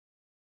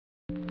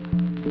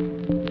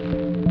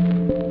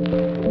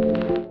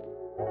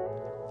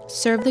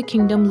Serve the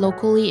kingdom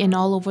locally and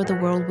all over the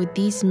world with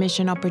these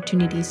mission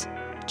opportunities.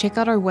 Check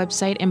out our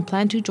website and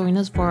plan to join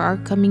us for our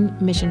upcoming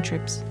mission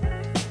trips.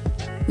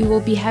 We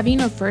will be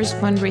having our first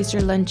fundraiser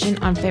luncheon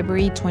on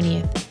February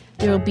 20th.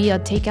 There will be a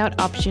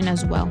takeout option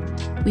as well.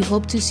 We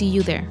hope to see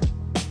you there.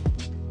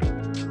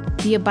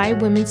 The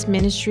Abide Women's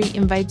Ministry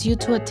invites you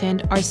to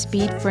attend our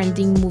Speed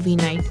Friending Movie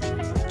Night.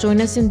 Join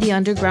us in the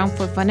underground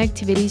for fun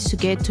activities to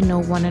get to know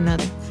one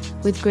another,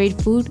 with great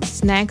food,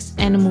 snacks,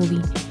 and a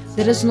movie.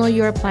 Let us know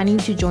you are planning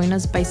to join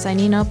us by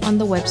signing up on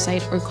the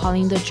website or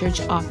calling the church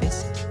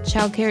office.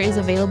 Childcare is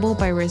available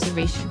by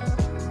reservation.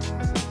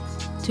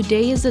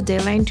 Today is the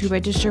deadline to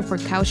register for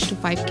Couch to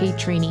 5K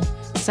training.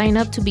 Sign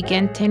up to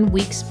begin 10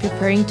 weeks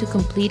preparing to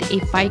complete a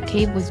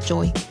 5K with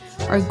joy.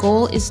 Our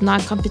goal is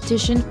not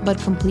competition,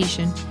 but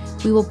completion.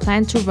 We will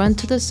plan to run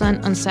to the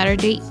sun on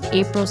Saturday,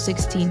 April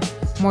 16.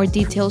 More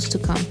details to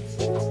come.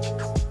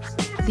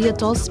 The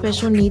Adult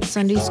Special Needs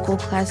Sunday School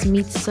class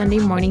meets Sunday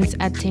mornings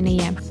at 10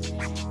 a.m.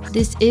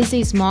 This is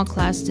a small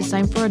class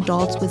designed for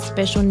adults with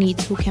special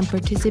needs who can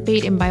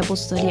participate in Bible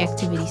study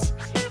activities.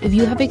 If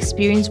you have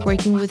experience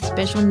working with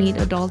special need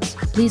adults,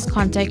 please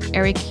contact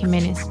Eric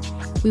Jimenez.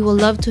 We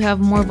would love to have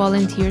more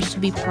volunteers to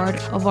be part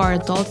of our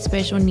Adult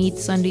Special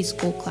Needs Sunday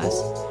School class.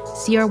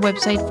 See our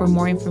website for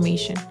more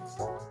information.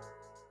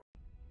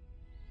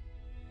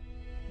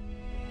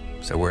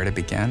 So where to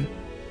begin?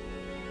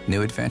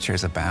 New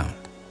adventures abound.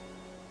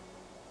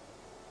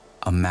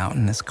 A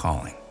mountain is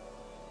calling.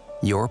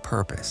 Your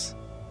purpose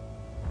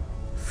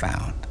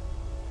found.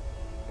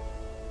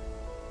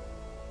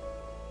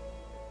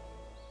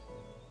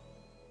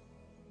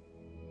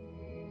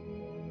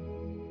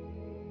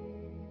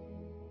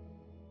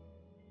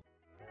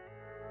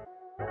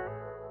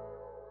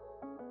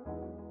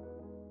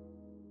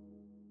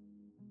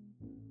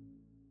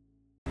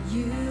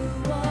 You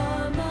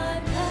are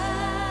my passion,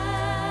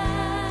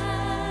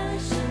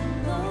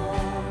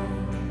 Lord.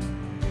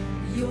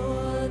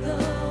 You're the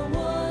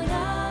one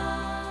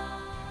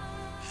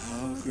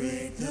How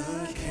great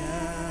the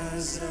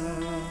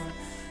chasm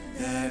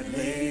that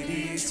lay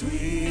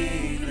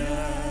between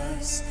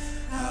us.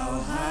 How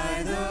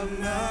high the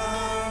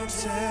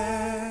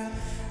mountain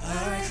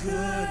I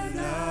could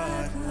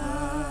not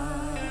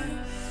climb.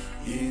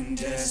 In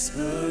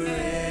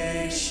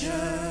desperation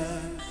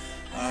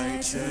I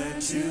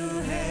turned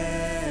to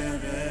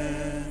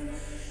heaven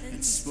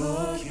and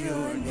spoke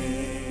your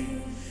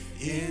name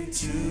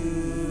into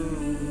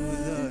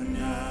the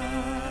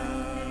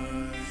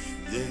night.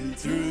 Then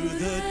through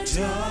the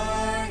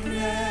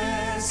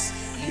darkness,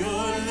 your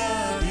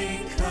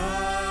loving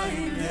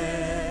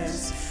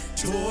kindness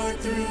tore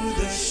through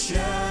the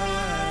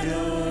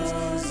shadows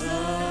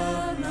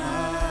of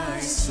my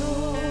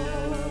soul.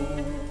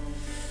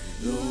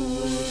 The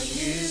work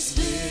is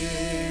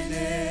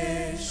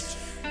finished,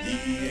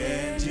 the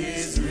end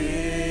is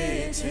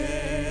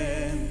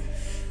written.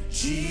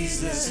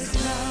 Jesus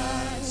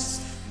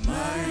Christ,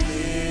 my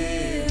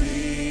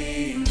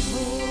living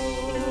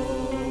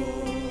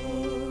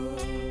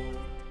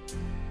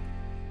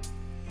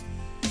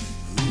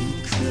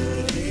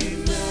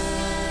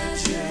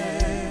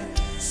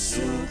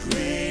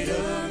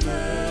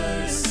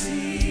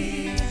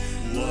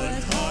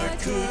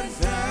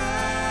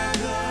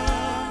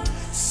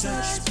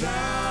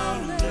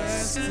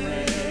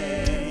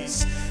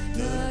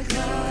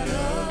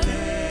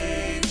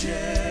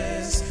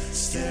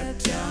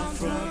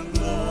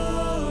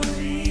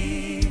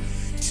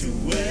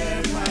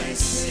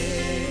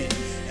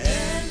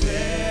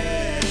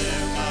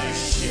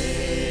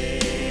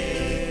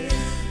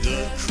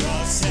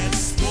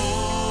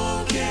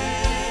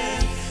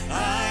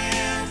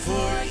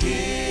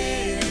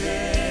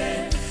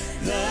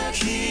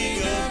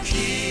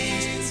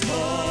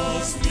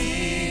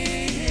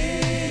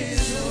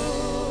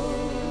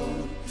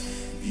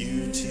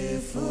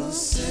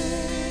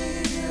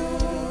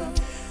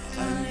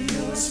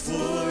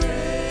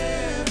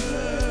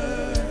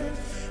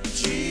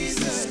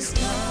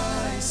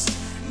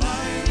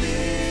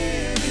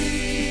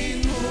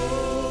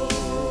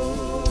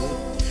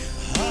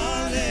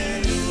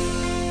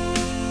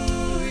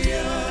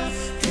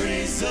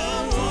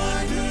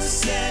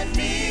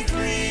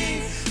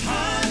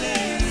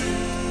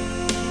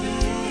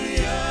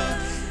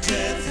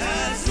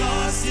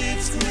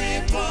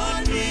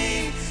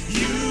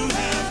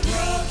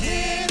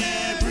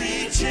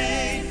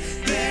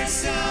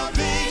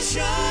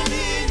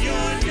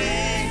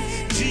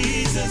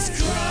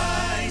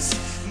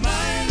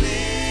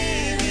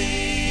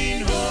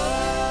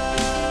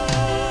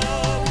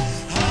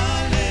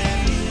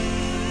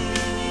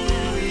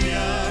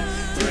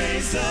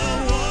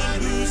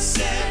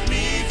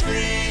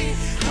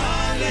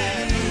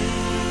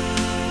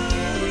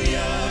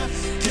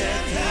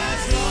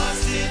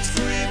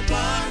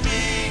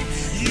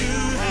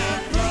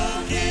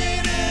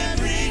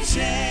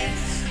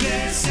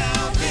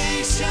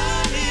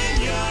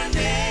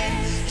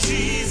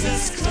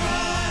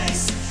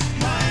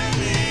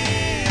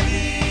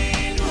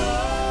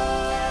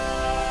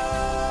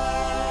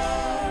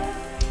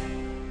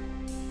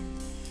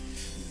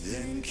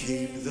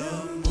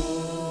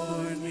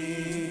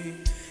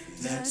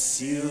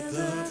sealed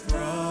the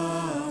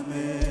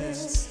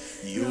promise.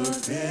 Your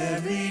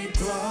buried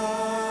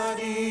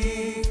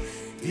body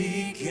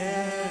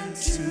began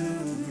to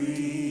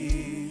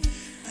breathe.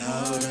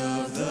 Out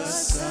of the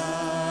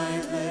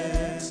silence,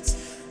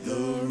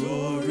 the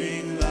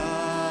roaring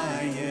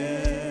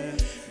lion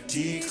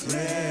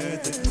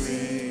declared the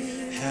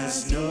grave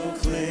has no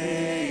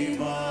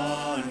claim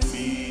on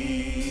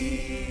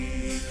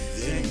me.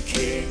 Then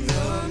came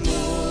the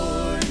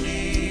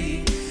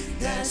morning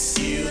that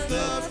sealed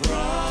the promise.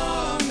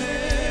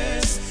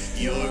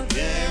 Your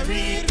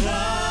buried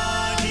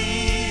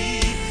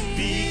body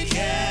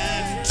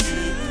began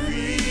to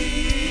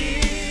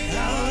breathe.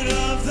 Out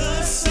of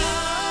the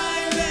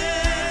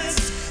silence,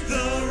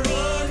 the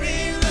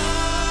roaring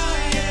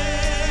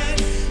lion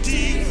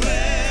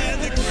declared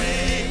the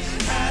grave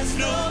has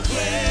no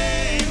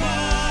claim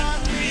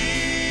on me.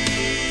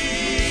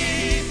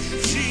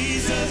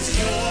 Jesus,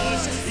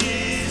 yours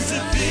is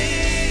the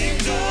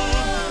victory.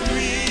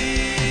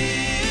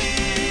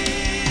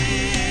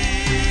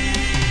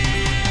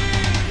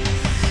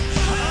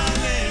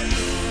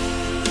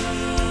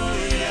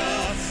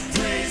 Hallelujah,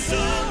 praise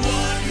the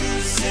one who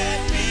set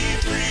me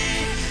free.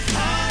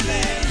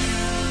 Hallelujah,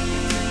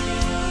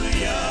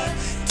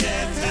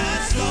 death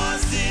has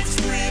lost its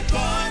grip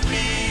on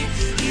me.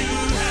 You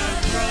have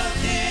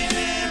broken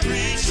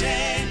every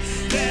chain.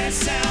 There's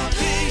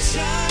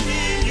salvation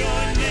in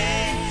your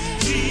name,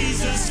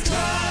 Jesus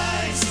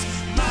Christ,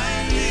 my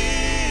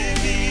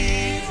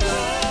living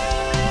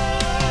hope.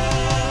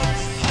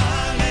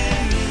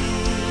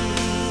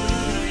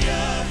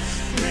 Hallelujah,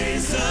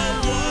 praise the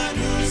one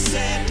who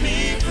set me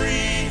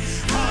free.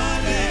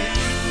 Hallelujah,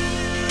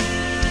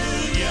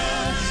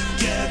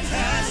 death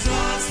has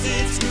lost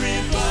its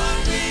grip on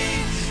me.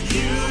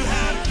 You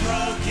have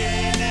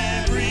broken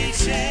every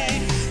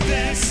chain.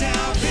 There's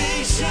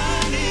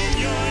salvation in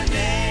your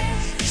name,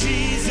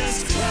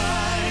 Jesus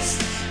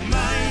Christ,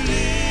 my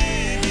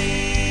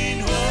living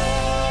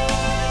hope.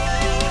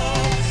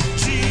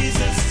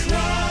 Jesus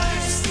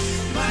Christ,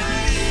 my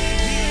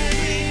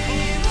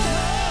living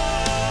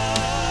hope.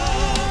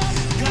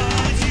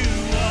 God, you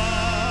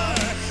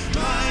are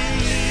my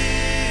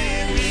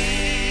living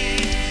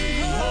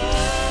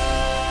hope.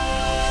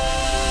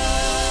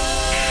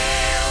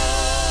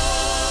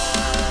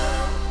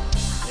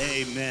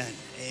 Amen.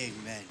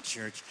 Amen,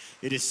 church.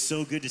 It is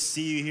so good to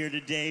see you here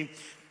today.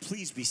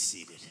 Please be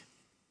seated.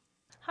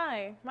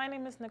 Hi, my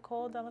name is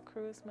Nicole Dela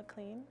Cruz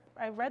McLean.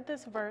 I read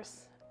this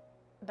verse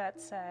that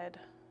said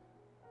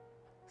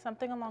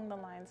something along the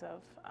lines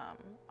of,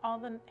 all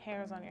the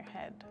hairs on your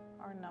head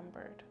are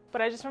numbered.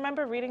 But I just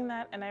remember reading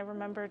that, and I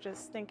remember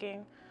just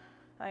thinking,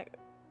 like,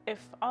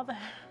 if all the,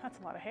 that's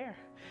a lot of hair.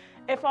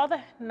 If all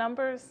the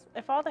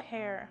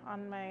hair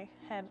on my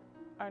head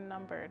are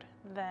numbered,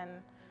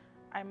 then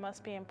I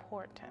must be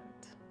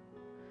important.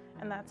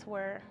 And that's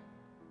where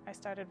I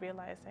started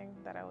realizing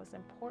that I was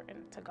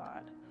important to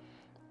God.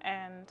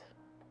 And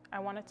I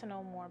wanted to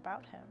know more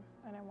about him,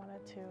 and I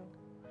wanted to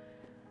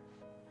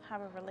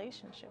have a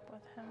relationship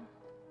with him.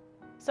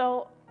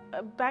 So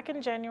back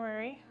in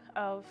January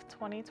of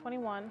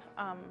 2021,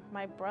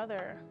 my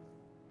brother,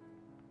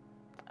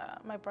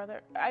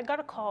 I got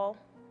a call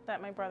that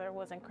my brother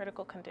was in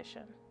critical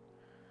condition.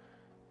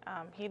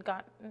 He'd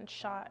gotten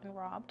shot and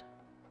robbed,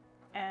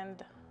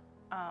 and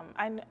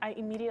I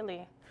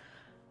immediately,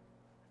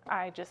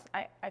 I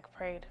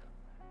prayed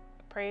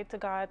to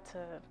God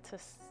to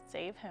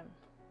save him,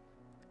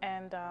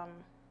 and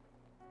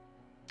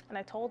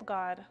I told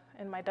God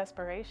in my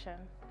desperation,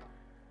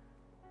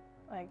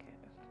 like,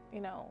 you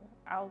know,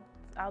 I'll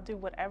do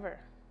whatever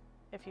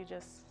if you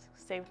just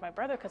saved my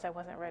brother, because I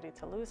wasn't ready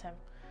to lose him.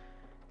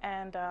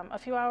 And a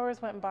few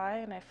hours went by,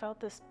 and I felt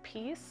this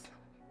peace,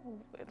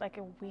 like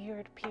a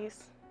weird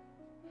peace.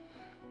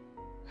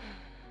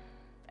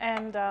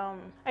 And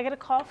I get a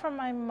call from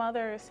my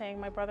mother saying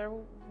my brother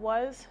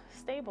was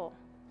stable.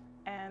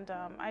 And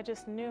I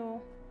just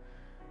knew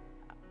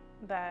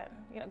that,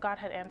 you know, God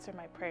had answered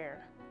my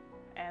prayer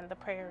and the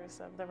prayers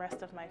of the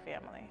rest of my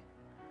family.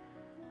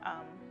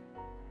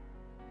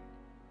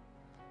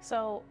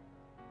 So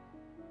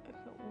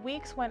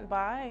weeks went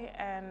by,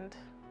 and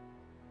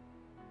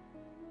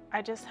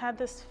I just had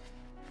this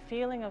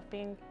feeling of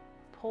being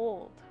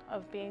pulled,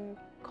 of being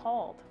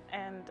called.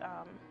 And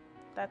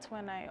that's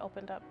when I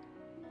opened up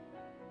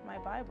my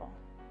Bible.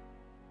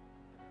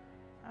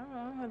 I don't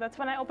know, that's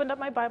when I opened up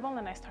my Bible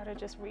and I started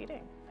just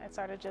reading. I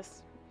started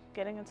just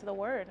getting into the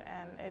Word,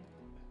 and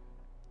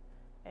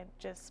it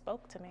just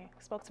spoke to me,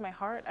 spoke to my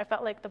heart. I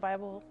felt like the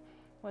Bible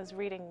was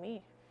reading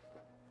me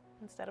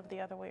instead of the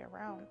other way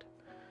around.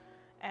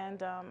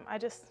 And I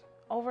just,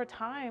 over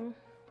time,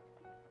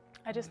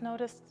 I just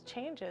noticed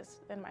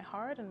changes in my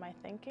heart and my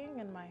thinking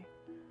and my,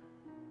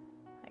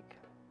 like,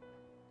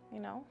 you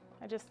know,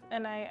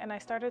 I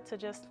started to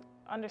just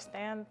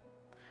understand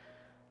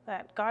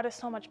that God is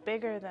so much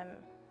bigger than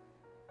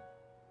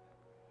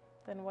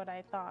what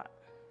I thought.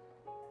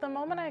 The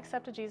moment I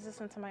accepted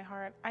Jesus into my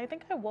heart, I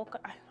think I woke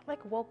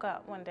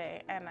up one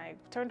day, and I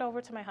turned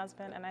over to my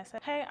husband and I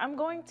said, hey, I'm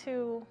gonna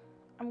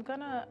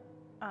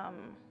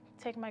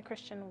take my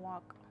Christian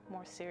walk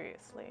more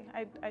seriously.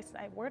 I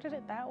worded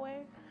it that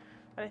way,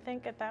 but I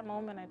think at that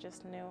moment I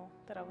just knew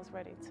that I was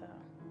ready to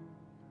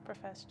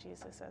profess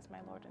Jesus as my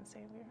Lord and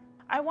Savior.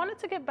 I wanted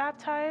to get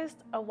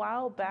baptized a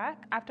while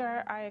back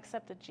after I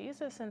accepted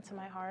Jesus into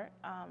my heart.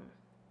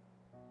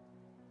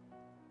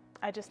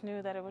 I just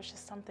knew that it was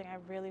just something I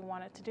really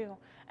wanted to do.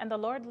 And the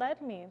Lord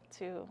led me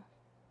to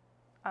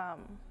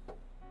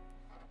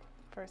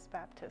First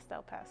Baptist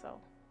El Paso.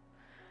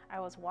 I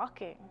was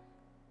walking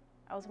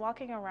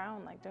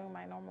around like doing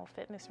my normal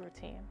fitness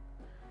routine.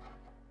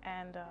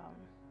 And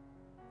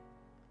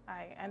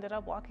I ended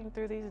up walking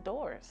through these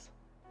doors.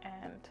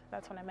 And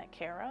that's when I met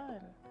Kara,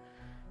 and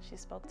she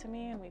spoke to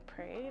me and we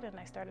prayed, and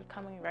I started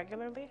coming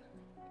regularly.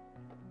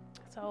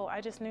 So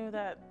I just knew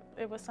that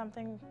it was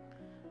something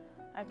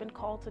I've been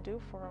called to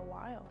do for a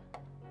while.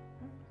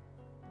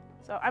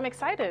 So I'm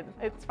excited.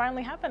 It's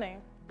finally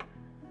happening.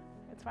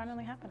 It's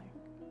finally happening.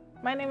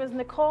 My name is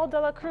Nicole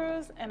de la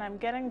Cruz, and I'm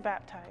getting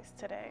baptized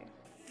today.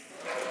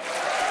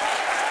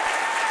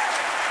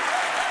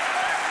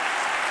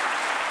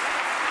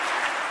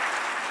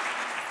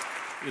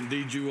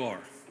 Indeed you are.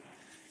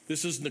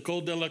 This is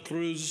Nicole de la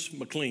Cruz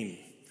McLean,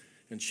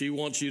 and she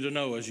wants you to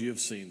know, as you have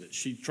seen, that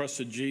she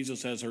trusted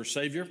Jesus as her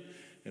Savior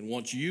and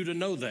wants you to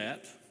know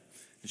that,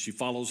 and she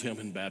follows him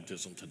in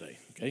baptism today,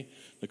 okay?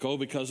 Nicole,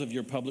 because of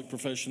your public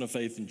profession of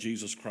faith in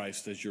Jesus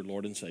Christ as your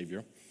Lord and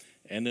Savior,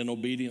 and in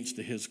obedience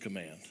to his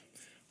command,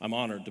 I'm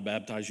honored to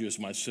baptize you as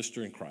my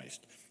sister in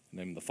Christ. In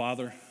the name of the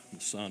Father, and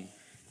the Son,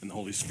 and the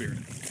Holy Spirit.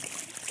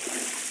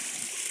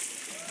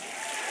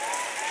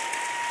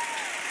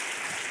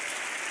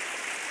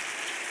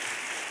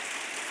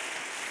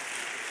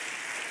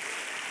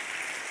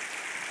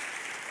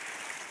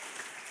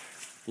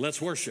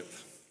 Let's worship.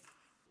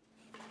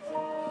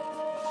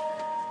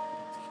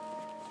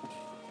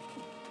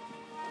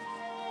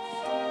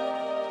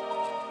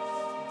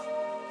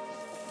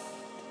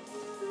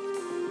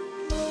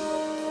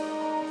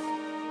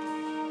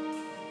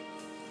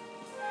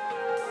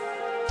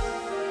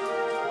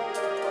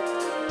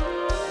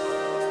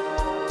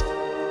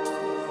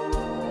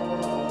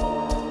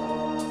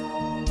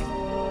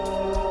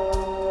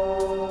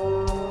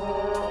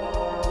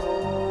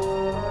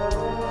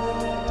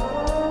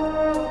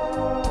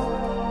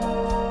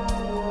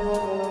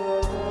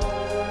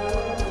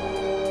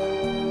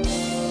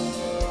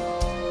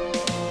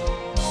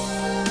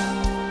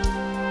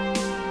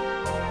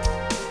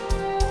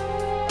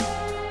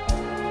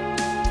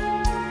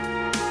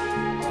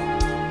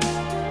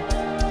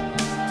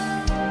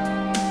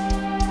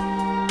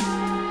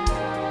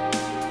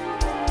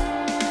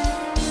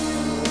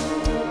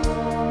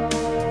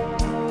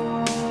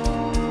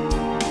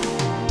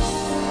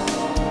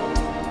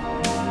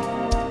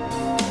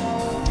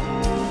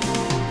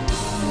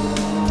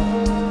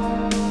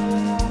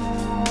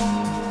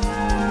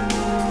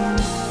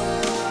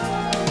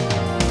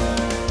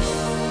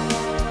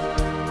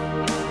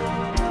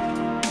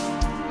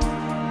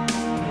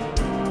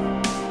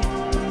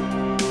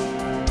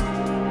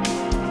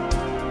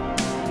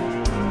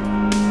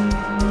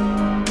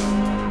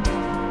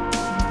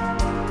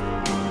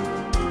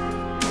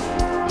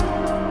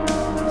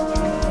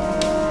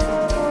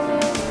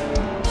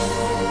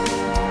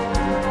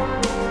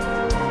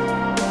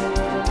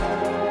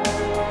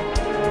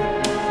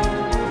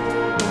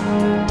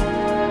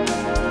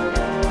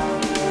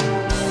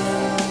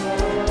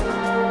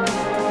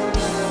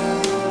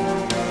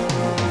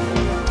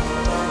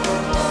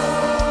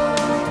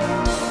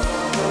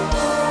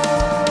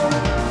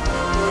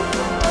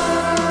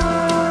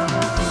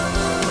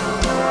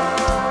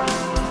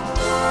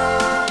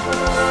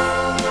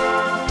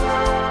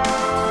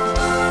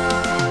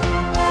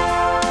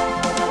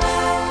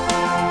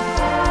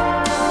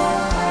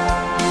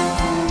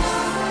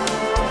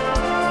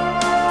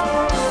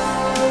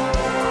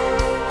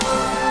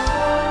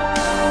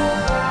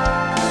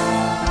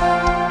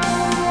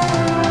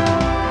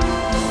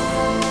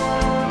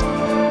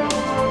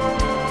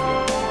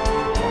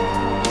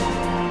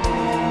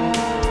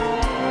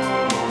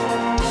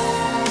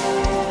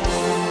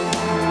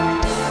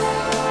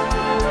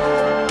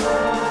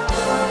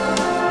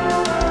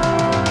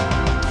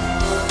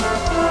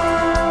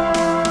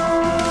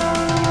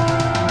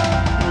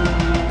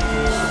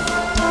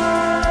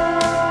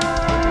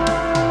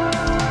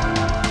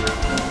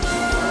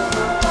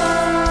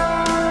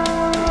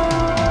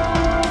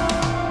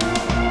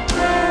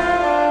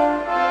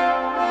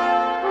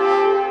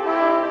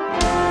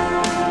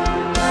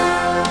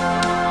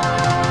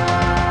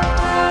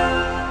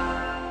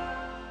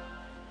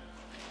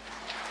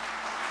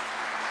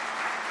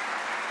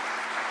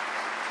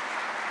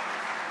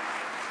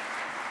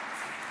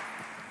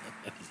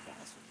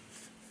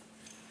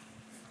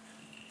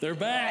 They're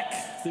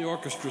back. The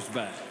orchestra's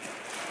back.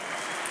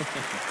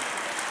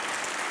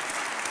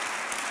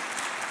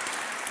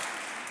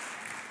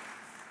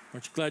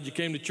 Aren't you glad you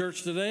came to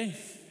church today?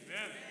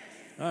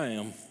 Amen. I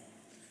am.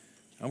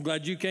 I'm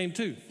glad you came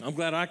too. I'm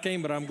glad I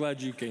came, but I'm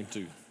glad you came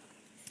too.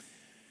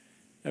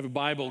 Have a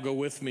Bible, go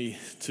with me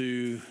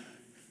to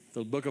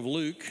the book of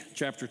Luke,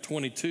 chapter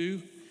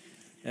 22.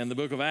 and the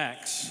book of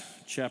Acts,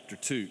 chapter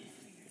 2.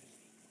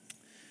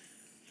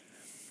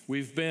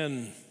 We've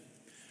been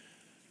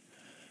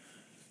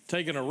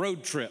taking a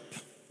road trip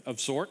of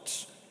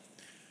sorts.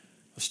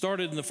 I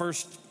started in the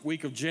first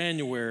week of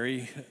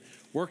January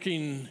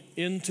working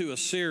into a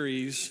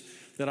series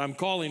that I'm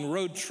calling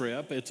Road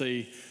Trip. It's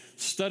a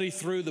study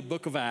through the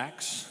book of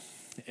Acts,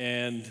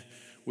 and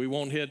we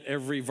won't hit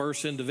every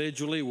verse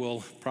individually.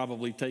 We'll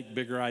probably take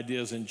bigger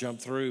ideas and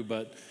jump through,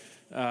 but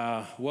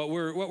what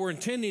we're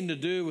intending to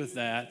do with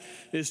that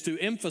is to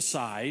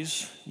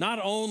emphasize not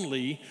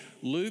only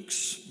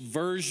Luke's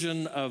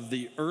version of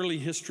the early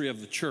history of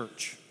the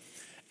church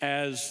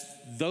as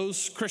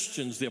those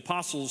Christians, the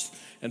apostles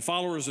and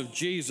followers of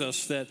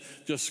Jesus that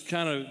just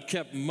kind of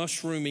kept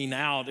mushrooming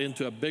out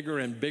into a bigger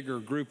and bigger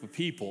group of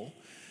people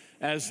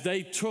as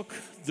they took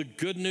the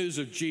good news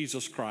of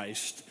Jesus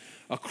Christ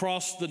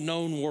across the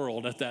known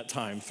world at that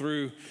time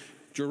through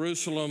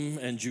Jerusalem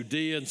and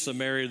Judea and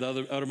Samaria,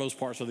 the uttermost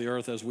parts of the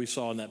earth, as we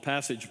saw in that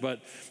passage. But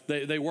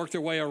they worked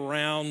their way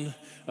around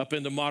up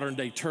into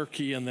modern-day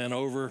Turkey and then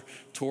over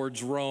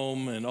towards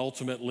Rome and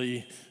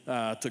ultimately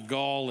to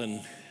Gaul.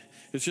 And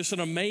it's just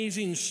an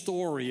amazing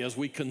story as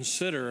we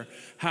consider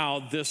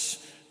how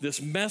this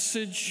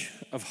message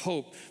of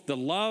hope, the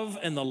love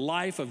and the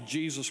life of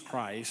Jesus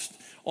Christ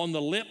on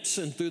the lips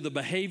and through the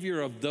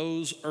behavior of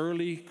those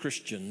early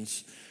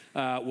Christians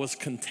was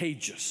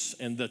contagious,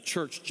 and the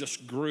church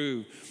just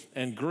grew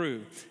and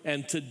grew.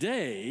 And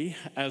today,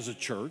 as a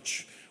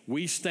church,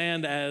 we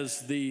stand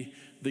as the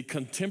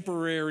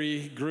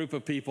contemporary group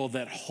of people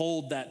that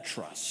hold that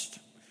trust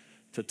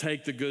to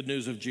take the good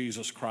news of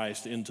Jesus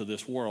Christ into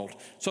this world.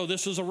 So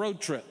this is a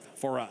road trip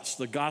for us,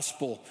 the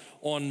gospel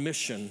on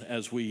mission,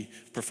 as we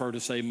prefer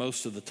to say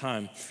most of the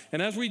time.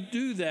 And as we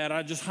do that,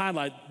 I just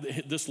highlight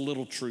this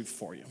little truth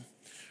for you.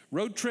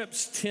 Road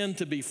trips tend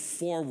to be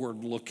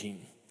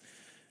forward-looking.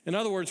 In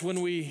other words,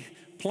 when we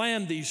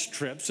plan these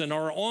trips and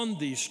are on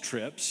these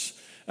trips,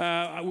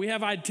 we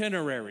have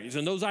itineraries,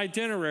 and those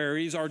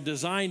itineraries are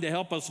designed to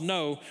help us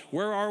know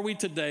where are we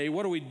today,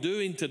 what are we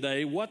doing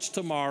today, what's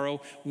tomorrow,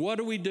 what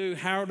do we do,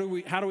 how do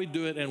we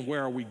do it, and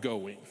where are we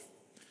going.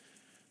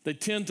 They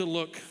tend to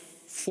look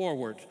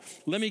forward.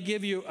 Let me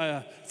give you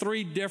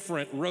 3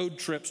 different road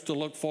trips to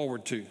look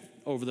forward to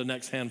over the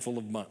next handful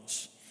of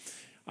months.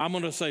 I'm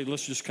going to say,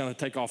 let's just kind of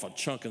take off a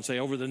chunk and say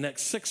over the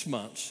next 6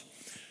 months,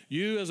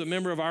 you as a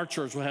member of our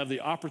church will have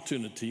the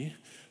opportunity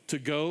to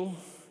go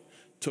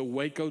to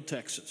Waco,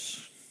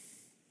 Texas.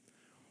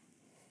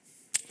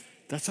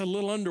 That's a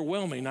little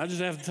underwhelming. I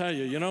just have to tell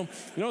you, you know,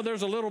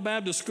 there's a little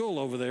Baptist school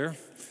over there.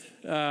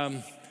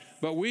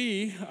 But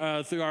we,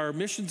 through our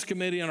missions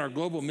committee and our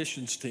global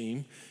missions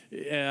team,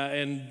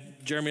 and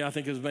Jeremy, I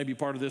think, is maybe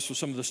part of this with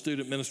some of the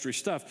student ministry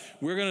stuff,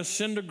 we're going to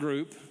send a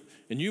group,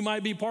 and you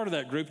might be part of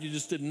that group, you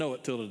just didn't know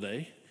it till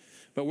today.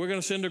 But we're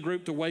going to send a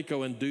group to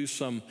Waco and do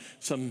some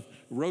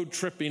road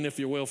tripping, if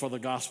you will, for the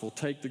gospel.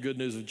 Take the good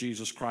news of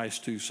Jesus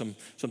Christ to some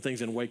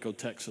things in Waco,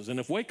 Texas. And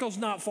if Waco's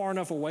not far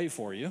enough away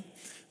for you,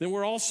 then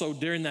we're also,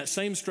 during that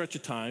same stretch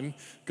of time,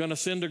 going to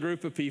send a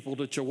group of people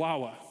to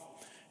Chihuahua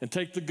and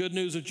take the good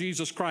news of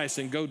Jesus Christ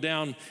and go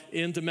down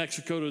into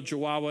Mexico to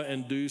Chihuahua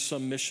and do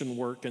some mission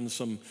work and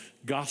some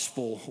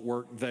gospel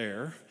work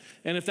there.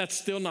 And if that's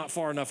still not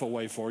far enough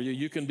away for you,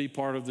 you can be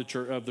part of the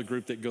church, of the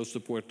group that goes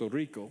to Puerto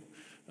Rico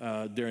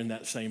during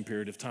that same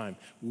period of time.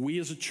 We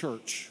as a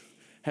church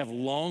have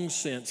long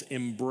since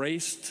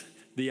embraced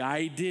the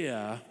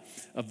idea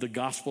of the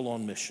gospel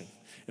on mission.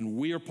 And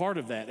we are part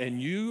of that, and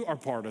you are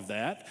part of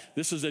that.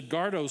 This is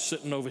Edgardo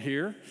sitting over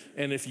here,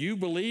 and if you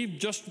believe,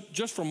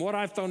 just from what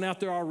I've thrown out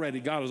there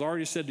already, God has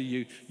already said to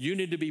you, you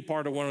need to be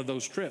part of one of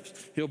those trips.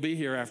 He'll be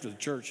here after the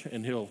church,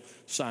 and he'll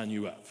sign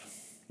you up,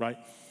 right?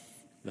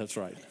 That's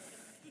right.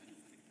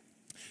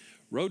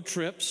 Road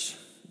trips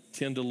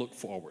tend to look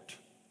forward.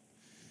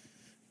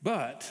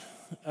 But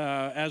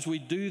as we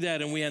do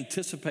that and we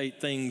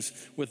anticipate things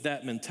with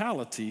that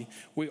mentality,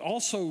 we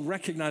also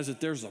recognize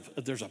that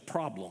there's a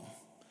problem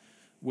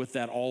with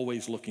that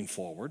always looking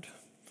forward.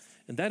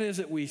 And that is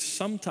that we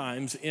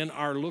sometimes, in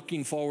our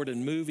looking forward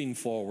and moving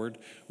forward,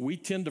 we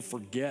tend to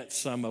forget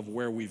some of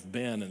where we've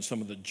been and some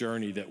of the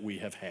journey that we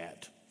have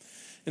had.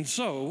 And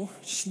so,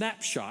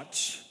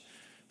 snapshots,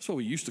 that's what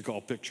we used to call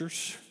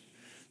pictures.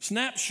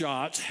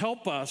 Snapshots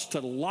help us to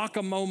lock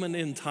a moment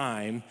in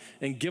time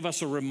and give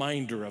us a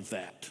reminder of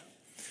that.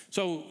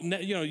 So,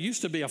 it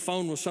used to be a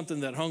phone was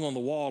something that hung on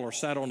the wall or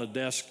sat on a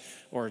desk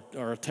or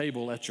a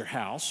table at your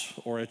house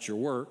or at your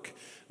work.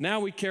 Now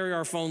we carry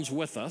our phones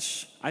with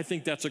us. I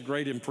think that's a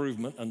great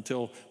improvement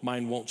until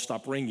mine won't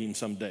stop ringing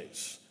some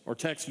days, or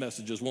text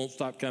messages won't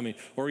stop coming,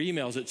 or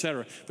emails,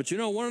 etc. But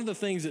one of the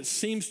things that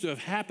seems to have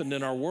happened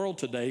in our world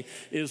today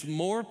is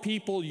more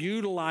people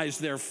utilize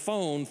their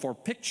phone for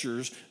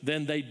pictures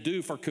than they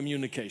do for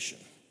communication.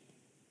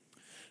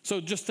 So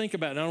just think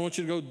about it. I don't want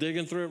you to go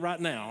digging through it right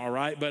now, all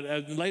right?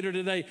 But later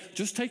today,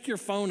 just take your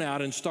phone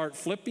out and start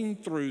flipping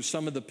through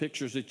some of the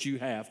pictures that you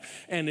have.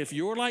 And if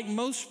you're like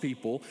most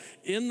people,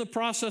 in the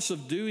process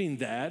of doing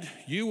that,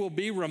 you will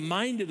be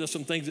reminded of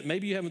some things that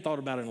maybe you haven't thought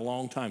about in a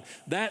long time.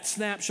 That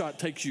snapshot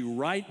takes you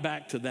right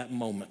back to that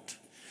moment.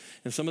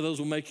 And some of those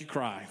will make you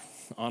cry,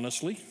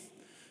 honestly,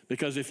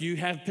 because if you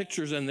have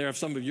pictures in there of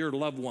some of your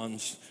loved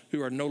ones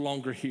who are no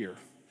longer here,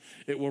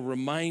 it will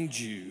remind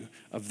you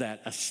of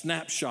that. A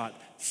snapshot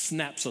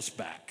snaps us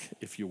back,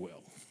 if you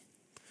will.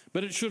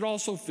 But it should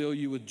also fill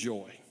you with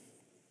joy.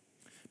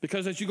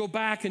 Because as you go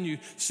back and you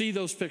see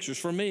those pictures,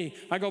 for me,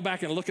 I go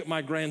back and look at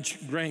my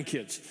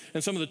grandkids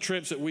and some of the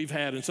trips that we've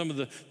had and some of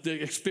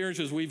the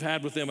experiences we've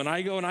had with them. And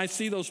I go and I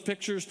see those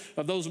pictures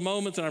of those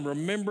moments, and I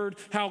remembered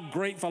how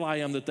grateful I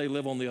am that they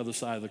live on the other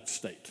side of the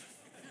state.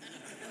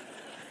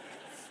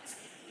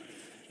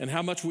 And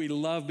how much we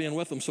love being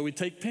with them. So we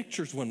take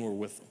pictures when we're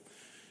with them.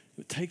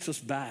 It takes us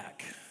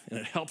back, and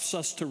it helps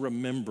us to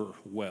remember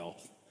well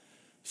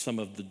some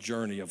of the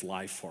journey of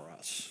life for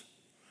us.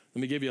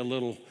 Let me give you a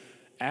little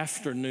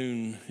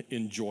afternoon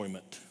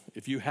enjoyment.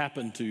 If you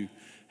happen to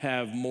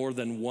have more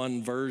than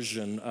one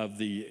version of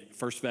the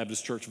First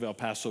Baptist Church of El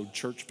Paso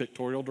Church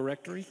Pictorial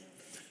Directory,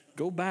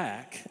 go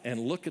back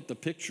and look at the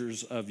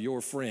pictures of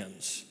your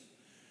friends.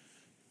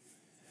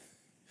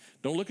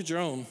 Don't look at your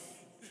own.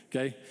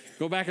 Okay,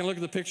 go back and look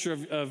at the picture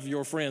of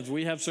your friends.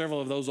 We have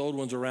several of those old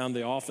ones around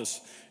the office,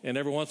 and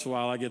every once in a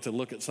while I get to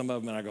look at some of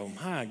them and I go,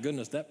 my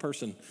goodness, that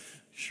person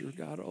sure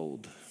got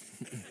old.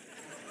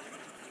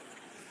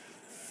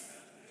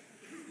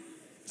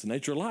 It's the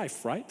nature of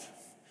life, right?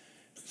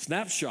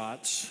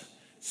 Snapshots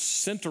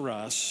center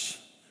us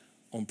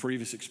on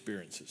previous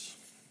experiences.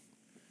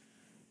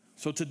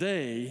 So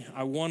today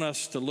I want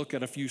us to look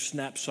at a few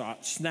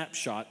snapshots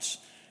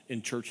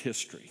in church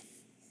history.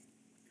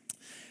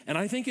 And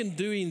I think in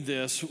doing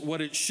this, what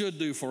it should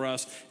do for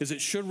us is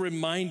it should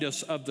remind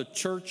us of the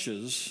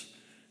church's,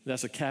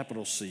 that's a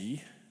capital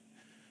C,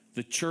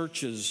 the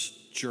church's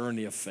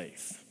journey of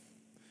faith.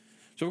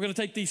 So we're going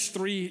to take these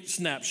three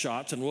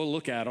snapshots and we'll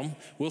look at them.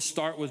 We'll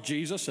start with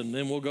Jesus, and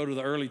then we'll go to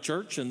the early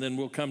church, and then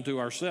we'll come to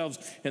ourselves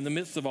in the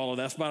midst of all of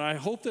that. But I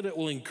hope that it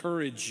will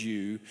encourage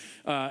you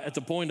at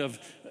the point of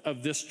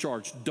this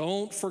charge.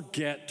 Don't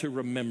forget to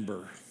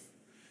remember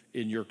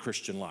in your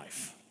Christian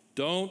life.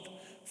 Don't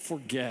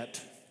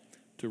forget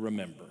to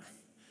remember.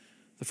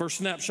 The first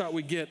snapshot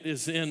we get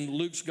is in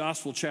Luke's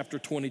Gospel, chapter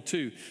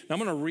 22. Now I'm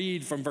going to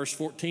read from verse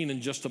 14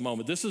 in just a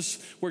moment. This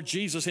is where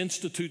Jesus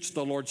institutes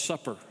the Lord's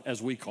Supper,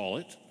 as we call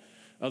it.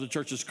 Other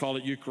churches call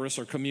it Eucharist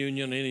or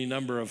communion, any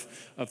number of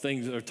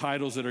things or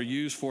titles that are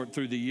used for it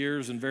through the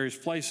years in various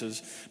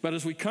places. But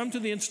as we come to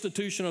the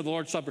institution of the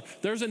Lord's Supper,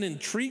 there's an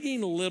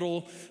intriguing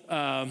little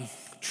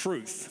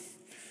truth.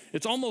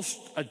 It's almost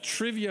a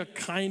trivia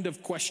kind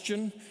of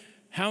question.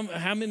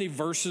 How many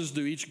verses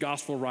do each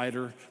gospel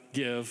writer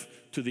give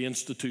to the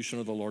institution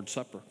of the Lord's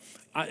Supper?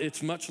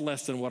 It's much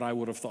less than what I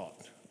would have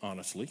thought,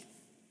 honestly.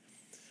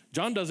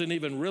 John doesn't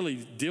even really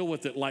deal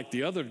with it like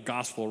the other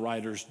gospel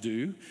writers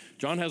do.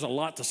 John has a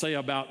lot to say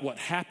about what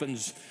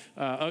happens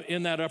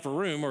in that upper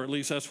room, or at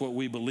least that's what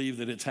we believe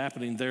that it's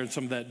happening there, and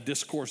some of that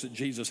discourse that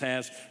Jesus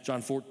has,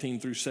 John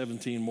 14 through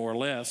 17 more or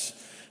less.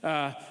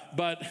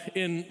 But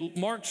in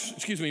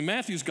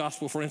Matthew's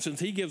gospel, for instance,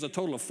 he gives a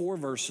total of 4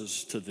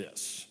 verses to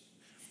this.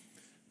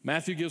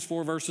 Matthew gives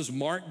 4 verses,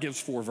 Mark gives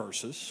 4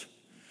 verses.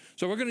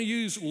 So we're going to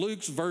use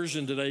Luke's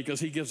version today because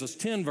he gives us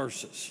 10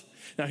 verses.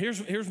 Now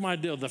here's my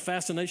deal. The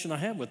fascination I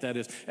have with that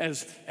is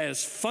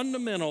as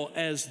fundamental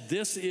as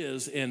this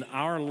is in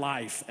our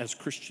life as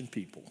Christian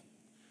people,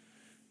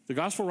 the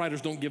gospel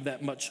writers don't give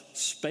that much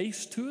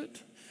space to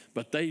it,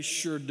 but they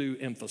sure do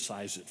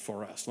emphasize it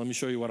for us. Let me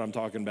show you what I'm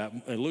talking about.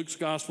 In Luke's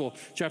Gospel,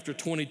 chapter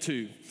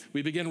 22,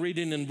 we begin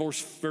reading in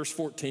verse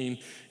 14,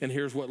 and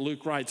here's what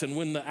Luke writes. And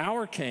when the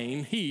hour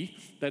came, he,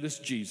 that is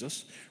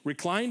Jesus,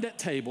 reclined at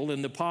table,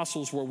 and the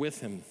apostles were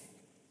with him.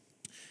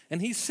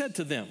 And he said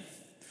to them,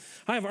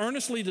 I have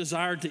earnestly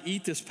desired to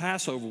eat this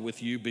Passover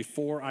with you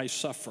before I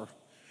suffer.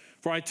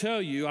 For I tell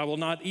you, I will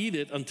not eat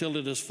it until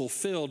it is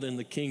fulfilled in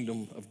the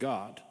kingdom of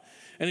God.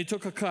 And he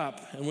took a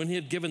cup, and when he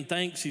had given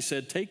thanks, he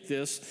said, take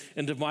this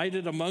and divide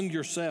it among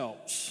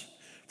yourselves.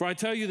 For I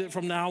tell you that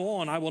from now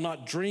on I will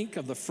not drink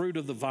of the fruit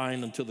of the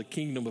vine until the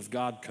kingdom of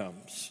God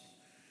comes.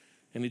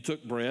 And he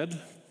took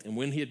bread, and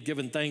when he had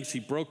given thanks, he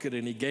broke it,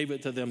 and he gave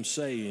it to them,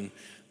 saying,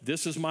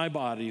 this is my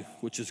body,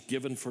 which is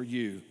given for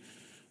you.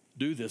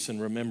 Do this in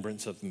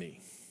remembrance of me.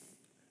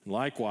 And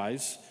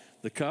likewise,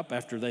 the cup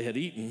after they had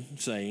eaten,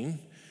 saying,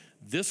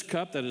 this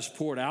cup that is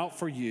poured out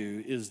for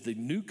you is the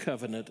new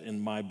covenant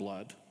in my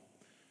blood.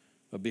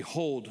 But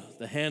behold,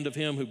 the hand of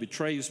him who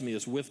betrays me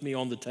is with me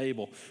on the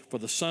table. For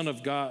the Son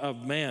of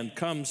Man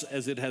comes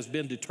as it has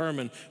been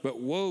determined, but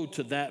woe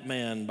to that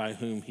man by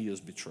whom he is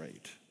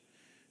betrayed.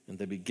 And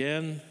they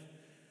began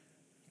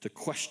to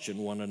question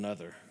one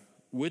another,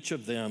 which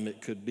of them it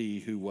could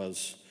be who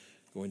was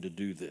going to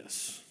do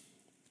this.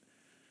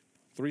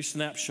 3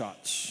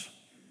 snapshots,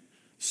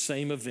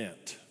 same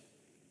event.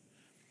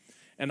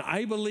 And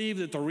I believe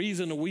that the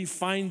reason that we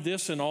find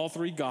this in all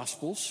three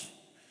Gospels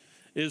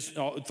is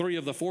three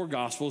of the four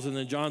Gospels, and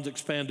then John's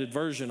expanded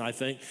version, I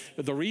think.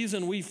 But the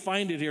reason we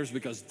find it here is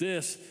because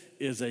this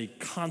is a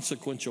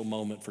consequential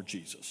moment for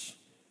Jesus.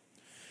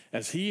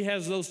 As he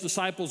has those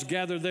disciples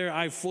gathered there,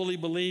 I fully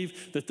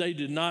believe that they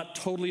did not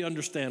totally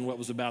understand what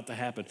was about to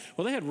happen.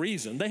 Well, they had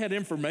reason. They had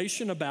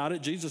information about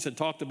it. Jesus had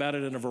talked about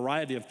it in a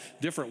variety of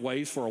different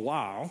ways for a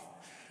while.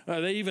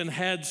 They even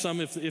had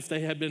some, if they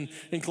had been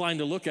inclined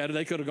to look at it,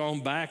 they could have gone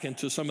back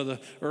into some of the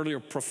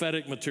earlier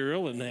prophetic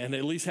material and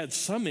at least had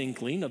some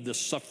inkling of this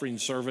suffering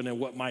servant and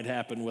what might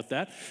happen with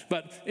that.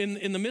 But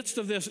in the midst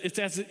of this, it's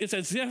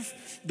as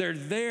if they're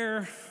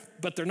there,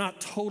 but they're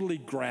not totally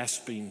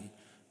grasping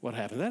what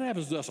happened. That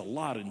happens to us a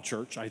lot in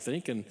church, I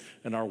think, and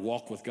in our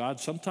walk with God.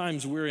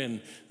 Sometimes we're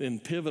in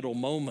pivotal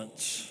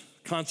moments,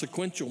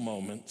 consequential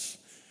moments,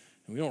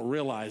 and we don't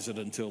realize it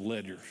until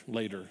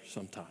later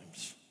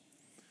sometimes.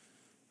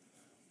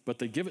 But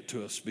they give it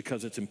to us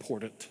because it's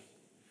important.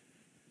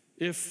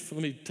 Let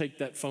me take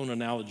that phone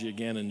analogy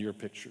again in your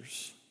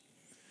pictures.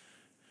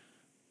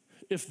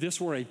 If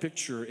this were a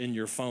picture in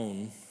your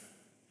phone,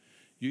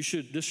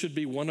 this should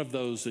be one of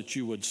those that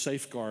you would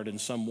safeguard in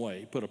some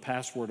way, put a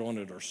password on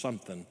it or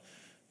something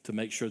to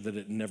make sure that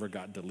it never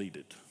got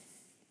deleted.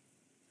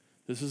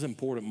 This is an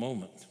important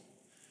moment.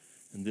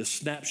 And this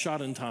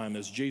snapshot in time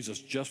is Jesus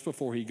just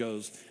before he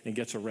goes and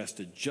gets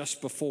arrested,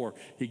 just before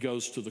he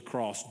goes to the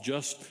cross,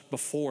 just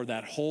before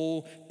that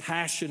whole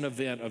passion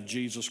event of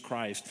Jesus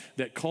Christ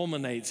that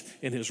culminates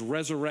in his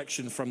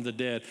resurrection from the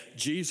dead.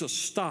 Jesus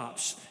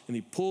stops and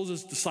he pulls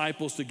his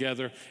disciples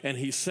together and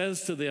he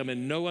says to them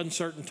in no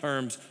uncertain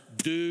terms,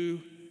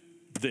 do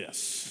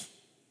this.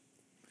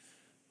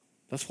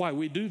 That's why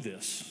we do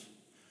this,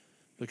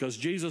 because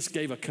Jesus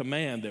gave a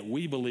command that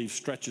we believe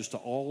stretches to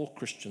all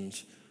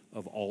Christians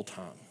of all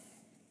time.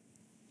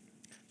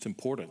 It's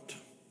important.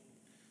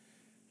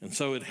 And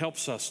so it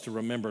helps us to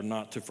remember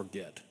not to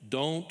forget.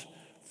 Don't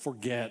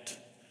forget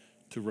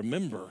to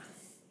remember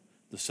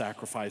the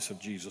sacrifice of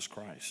Jesus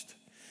Christ.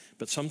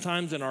 But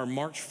sometimes in our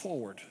march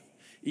forward,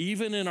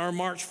 even in our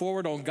march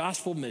forward on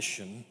gospel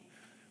mission,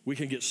 we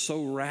can get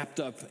so wrapped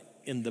up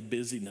in the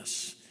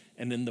busyness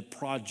and in the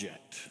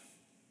project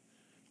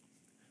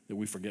that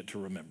we forget to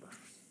remember.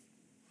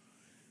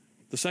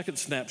 The second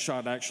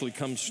snapshot actually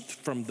comes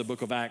from the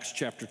book of Acts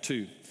chapter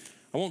 2.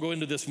 I won't go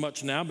into this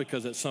much now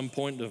because at some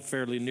point in the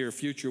fairly near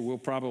future, we'll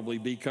probably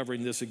be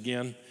covering this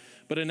again.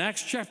 But in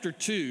Acts chapter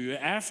 2,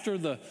 after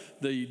the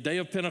day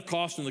of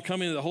Pentecost and the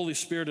coming of the Holy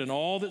Spirit and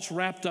all that's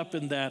wrapped up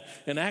in that,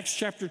 in Acts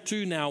chapter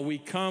 2 now we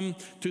come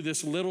to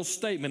this little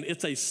statement.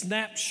 It's a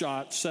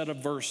snapshot set of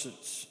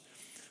verses.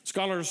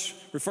 Scholars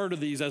refer to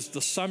these as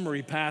the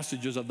summary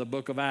passages of the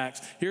book of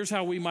Acts. Here's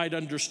how we might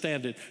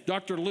understand it.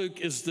 Dr. Luke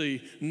is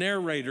the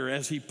narrator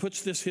as he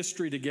puts this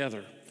history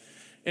together.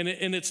 And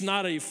it's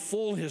not a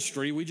full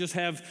history. We just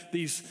have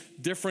these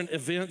different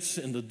events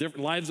in the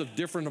lives of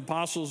different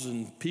apostles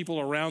and people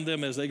around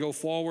them as they go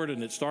forward.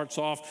 And it starts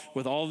off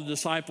with all the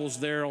disciples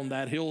there on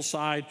that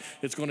hillside.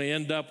 It's going to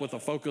end up with a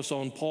focus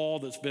on Paul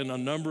that's been a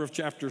number of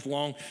chapters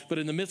long. But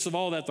in the midst of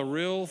all that, the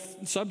real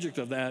subject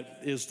of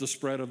that is the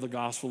spread of the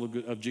gospel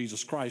of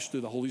Jesus Christ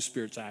through the Holy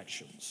Spirit's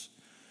actions.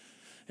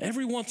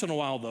 Every once in a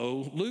while,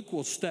 though, Luke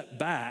will step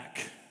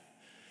back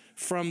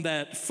from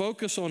that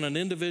focus on an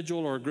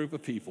individual or a group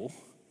of people,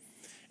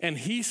 and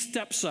he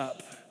steps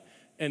up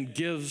and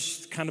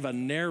gives kind of a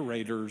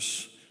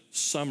narrator's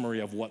summary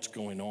of what's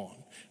going on.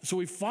 So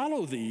we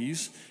follow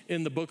these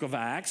in the book of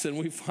Acts, and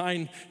we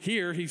find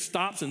here he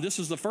stops, and this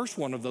is the first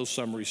one of those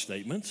summary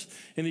statements,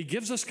 and he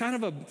gives us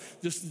kind of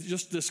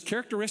just this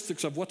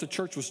characteristics of what the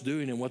church was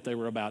doing and what they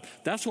were about.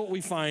 That's what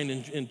we find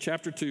in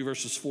chapter 2,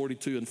 verses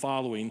 42 and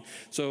following.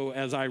 So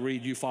as I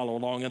read, you follow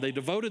along. And they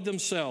devoted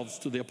themselves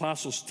to the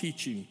apostles'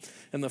 teaching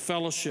and the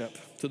fellowship,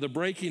 to the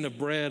breaking of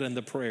bread and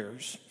the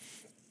prayers.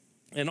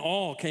 And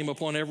awe came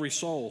upon every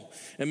soul,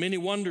 and many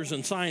wonders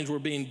and signs were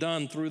being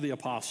done through the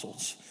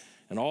apostles.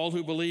 And all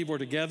who believed were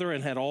together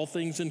and had all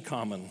things in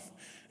common.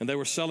 And they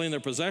were selling their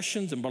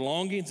possessions and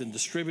belongings and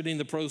distributing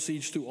the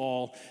proceeds to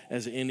all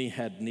as any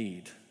had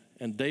need.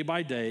 And day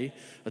by day,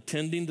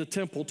 attending the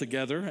temple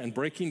together and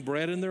breaking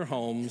bread in their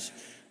homes,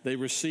 they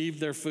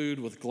received their food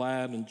with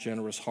glad and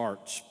generous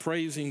hearts,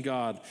 praising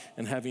God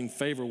and having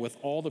favor with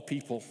all the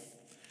people.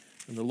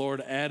 And the Lord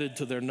added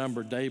to their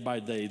number day by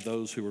day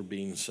those who were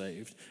being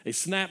saved. A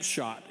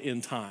snapshot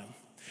in time.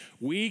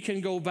 We can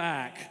go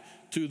back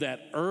to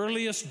that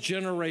earliest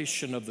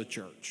generation of the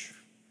church.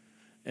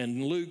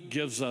 And Luke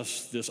gives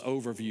us this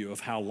overview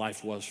of how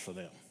life was for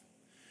them.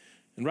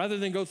 And rather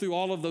than go through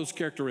all of those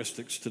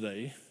characteristics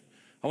today,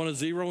 I want to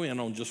zero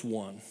in on just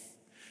one.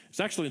 It's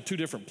actually in two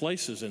different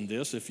places in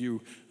this, if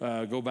you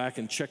go back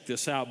and check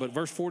this out. But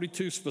verse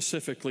 42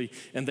 specifically,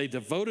 and they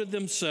devoted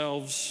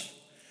themselves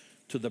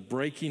to the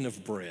breaking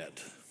of bread.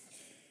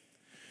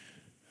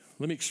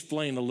 Let me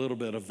explain a little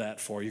bit of that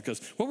for you,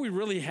 because what we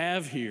really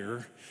have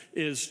here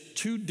is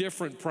two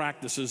different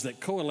practices that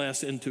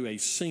coalesce into a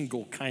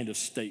single kind of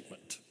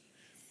statement.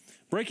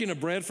 Breaking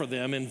of bread for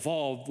them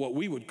involved what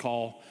we would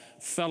call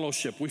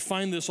fellowship. We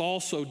find this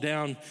also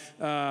down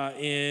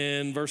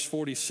in verse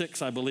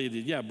 46, I believe.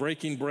 Yeah,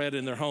 breaking bread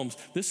in their homes.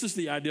 This is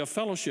the idea of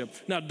fellowship.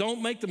 Now,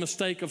 don't make the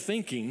mistake of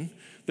thinking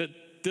that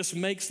this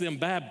makes them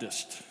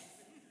Baptist.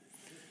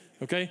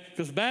 Okay?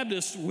 Because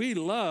Baptists, we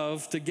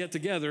love to get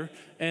together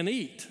and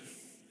eat,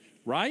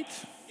 right?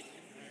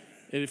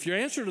 And if your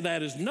answer to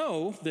that is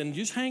no, then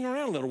just hang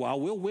around a little while.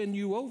 We'll win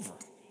you over.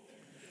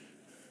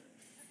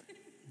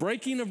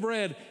 Breaking of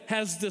bread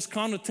has this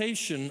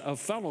connotation of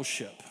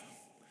fellowship.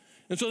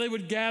 And so they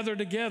would gather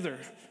together.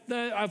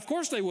 Of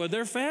course they would.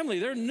 They're family.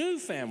 They're new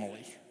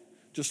family.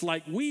 Just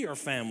like we are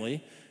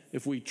family.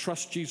 If we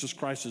trust Jesus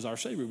Christ as our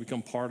Savior, we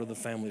become part of the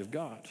family of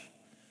God.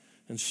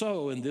 And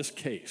so in this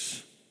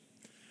case,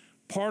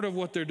 part of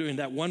what they're doing,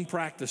 that one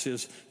practice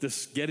is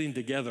this getting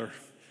together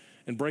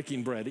and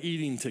breaking bread,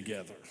 eating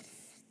together.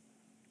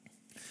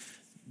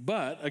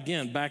 But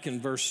again, back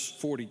in verse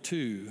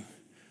 42,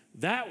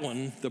 that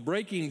one, the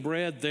breaking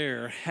bread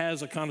there,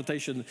 has a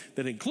connotation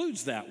that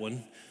includes that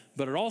one,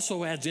 but it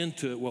also adds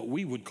into it what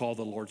we would call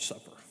the Lord's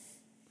Supper.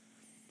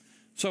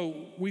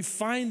 So we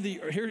find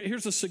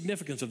here's the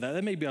significance of that.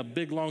 That may be a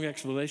big, long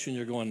explanation.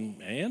 You're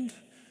going, and?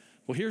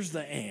 Well, here's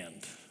the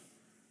and.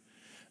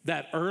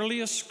 That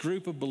earliest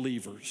group of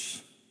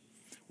believers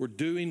were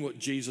doing what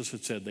Jesus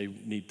had said they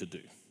need to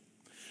do.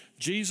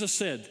 Jesus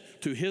said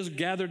to his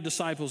gathered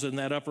disciples in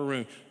that upper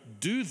room,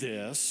 do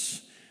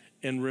this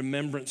in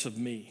remembrance of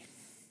me.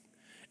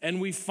 And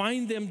we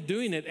find them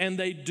doing it, and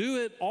they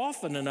do it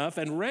often enough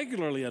and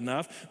regularly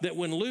enough that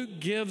when Luke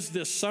gives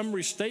this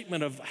summary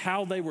statement of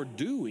how they were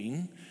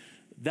doing,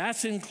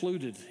 that's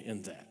included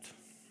in that.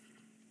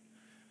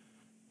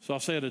 So I'll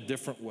say it a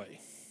different way.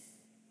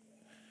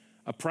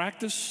 A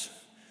practice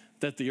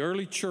that the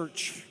early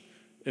church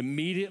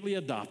immediately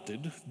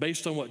adopted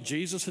based on what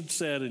Jesus had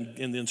said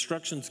in the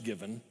instructions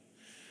given,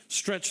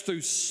 stretched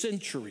through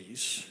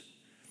centuries,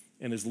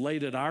 and is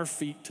laid at our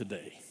feet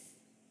today.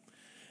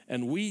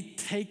 And we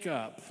take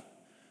up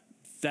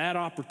that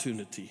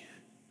opportunity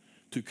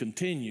to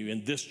continue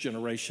in this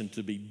generation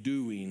to be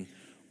doing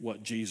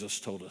what Jesus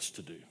told us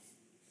to do.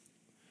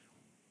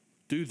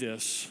 Do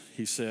this,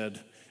 he said,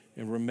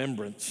 in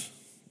remembrance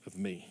of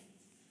me.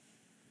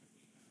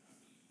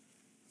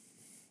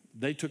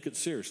 They took it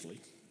seriously,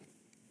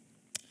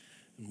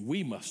 and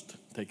we must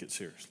take it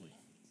seriously.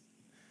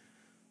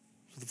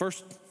 So the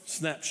first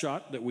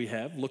snapshot that we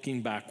have,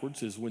 looking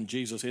backwards, is when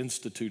Jesus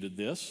instituted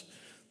this.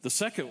 The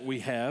second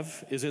we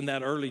have is in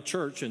that early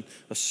church and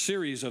a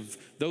series of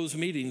those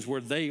meetings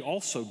where they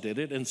also did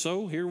it. And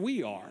so here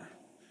we are,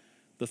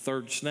 the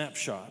third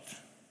snapshot.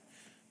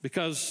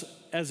 Because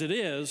as it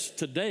is,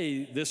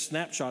 today this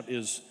snapshot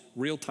is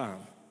real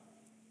time.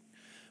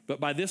 But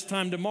by this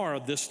time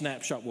tomorrow, this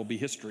snapshot will be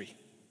history.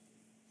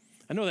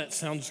 I know that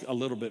sounds a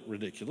little bit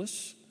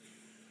ridiculous,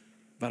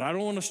 but I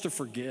don't want us to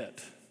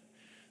forget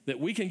that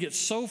we can get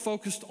so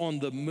focused on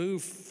the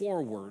move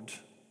forward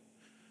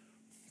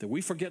that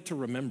we forget to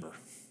remember.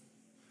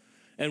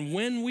 And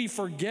when we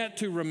forget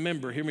to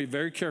remember, hear me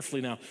very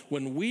carefully now,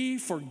 when we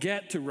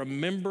forget to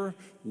remember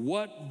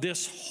what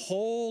this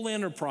whole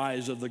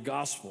enterprise of the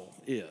gospel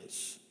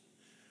is,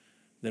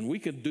 then we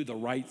could do the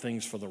right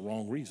things for the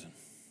wrong reason.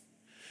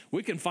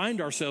 We can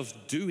find ourselves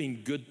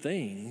doing good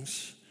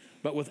things,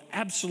 but with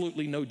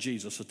absolutely no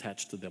Jesus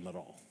attached to them at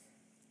all.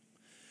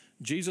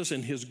 Jesus,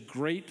 in his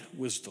great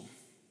wisdom,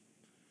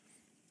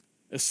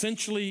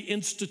 essentially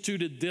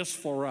instituted this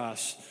for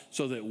us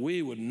so that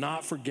we would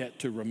not forget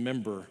to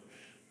remember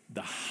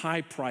the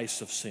high price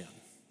of sin.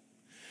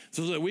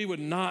 So that we would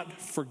not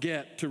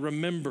forget to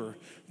remember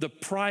the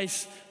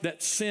price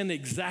that sin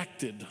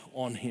exacted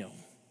on him.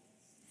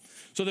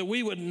 So that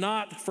we would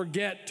not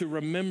forget to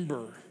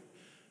remember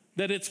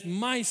that it's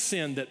my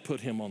sin that put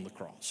him on the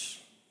cross.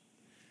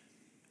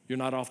 You're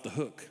not off the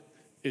hook.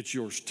 It's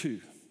yours too.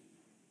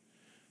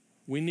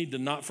 We need to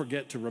not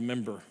forget to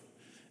remember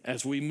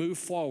as we move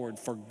forward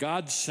for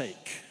God's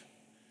sake.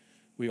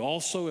 We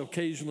also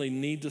occasionally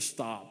need to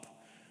stop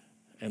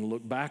and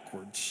look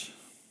backwards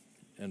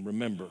and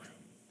remember.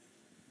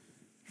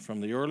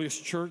 From the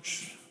earliest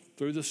church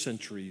through the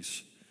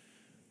centuries,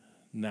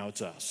 now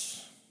it's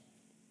us.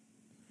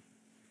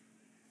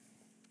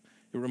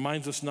 It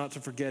reminds us not to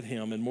forget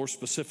him, and more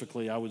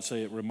specifically, I would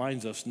say it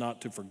reminds us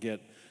not to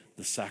forget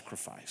the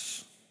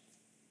sacrifice.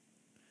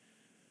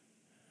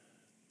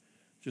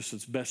 Just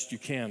as best you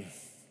can,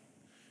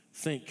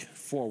 think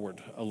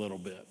forward a little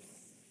bit.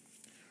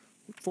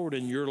 Look forward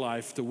in your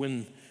life to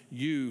when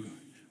you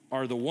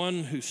are the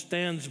one who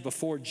stands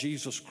before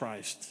Jesus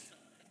Christ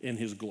in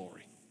his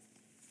glory.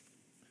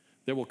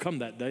 There will come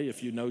that day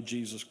if you know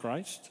Jesus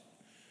Christ.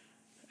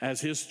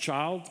 As his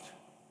child,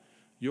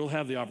 you'll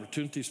have the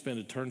opportunity to spend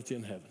eternity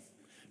in heaven.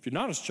 If you're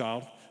not his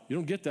child, You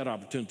don't get that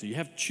opportunity. You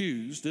have to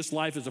choose. This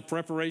life is a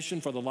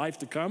preparation for the life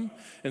to come.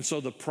 And so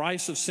the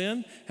price of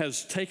sin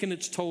has taken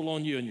its toll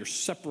on you, and you're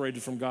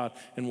separated from God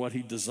and what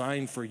he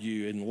designed for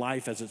you in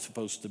life as it's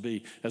supposed to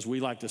be. As we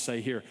like to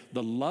say here,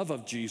 the love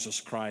of Jesus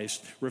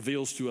Christ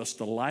reveals to us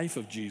the life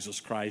of Jesus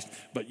Christ,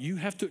 but you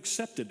have to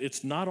accept it.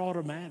 It's not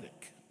automatic.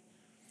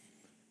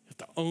 You have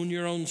to own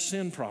your own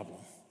sin problem.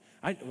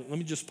 Let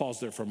me just pause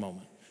there for a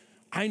moment.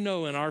 I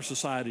know in our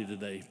society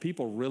today,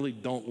 people really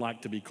don't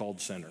like to be called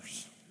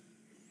sinners.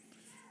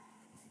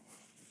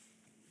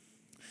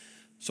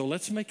 So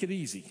let's make it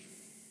easy.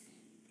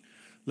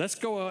 Let's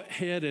go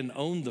ahead and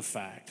own the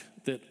fact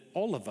that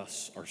all of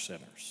us are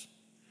sinners.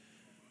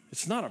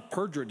 It's not a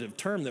pejorative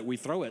term that we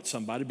throw at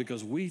somebody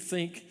because we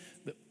think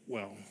that,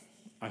 well,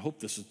 I hope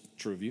this is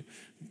true of you.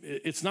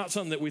 It's not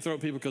something that we throw at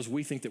people because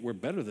we think that we're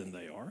better than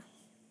they are.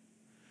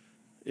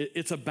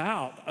 It's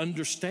about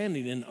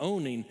understanding and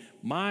owning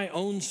my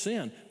own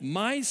sin.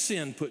 My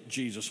sin put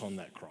Jesus on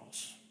that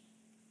cross.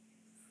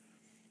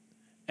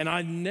 And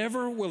I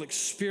never will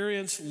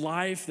experience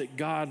life that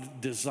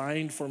God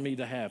designed for me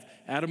to have.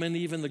 Adam and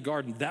Eve in the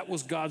garden, that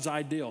was God's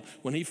ideal.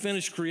 When he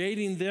finished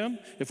creating them,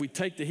 if we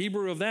take the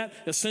Hebrew of that,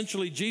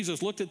 essentially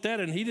Jesus looked at that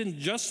and he didn't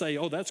just say,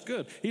 oh, that's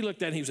good. He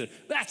looked at it and he said,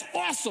 that's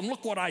awesome,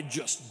 look what I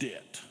just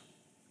did.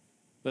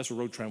 That's a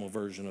road travel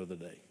version of the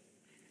day.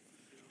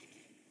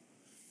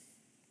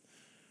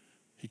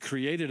 He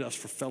created us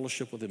for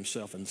fellowship with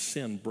himself, and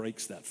sin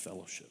breaks that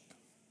fellowship.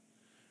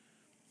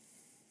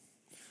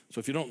 So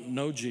if you don't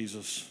know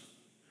Jesus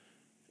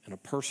in a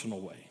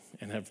personal way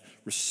and have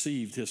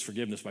received his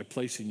forgiveness by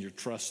placing your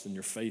trust and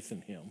your faith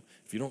in him,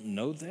 if you don't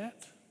know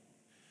that,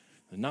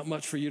 then not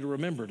much for you to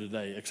remember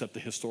today except the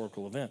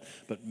historical event.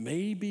 But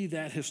maybe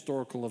that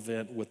historical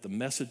event with the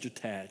message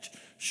attached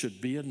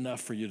should be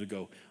enough for you to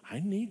go, I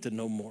need to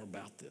know more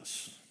about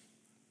this.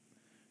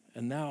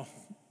 And now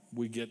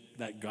we get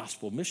that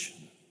gospel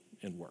mission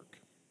in work.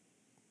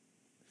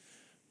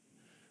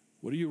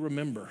 What do you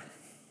remember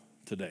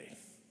today?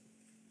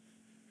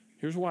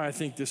 Here's why I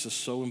think this is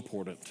so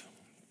important.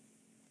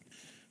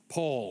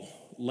 Paul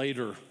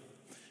later,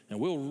 and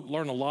we'll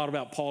learn a lot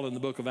about Paul in the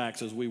book of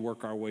Acts as we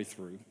work our way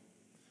through.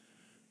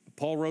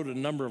 Paul wrote a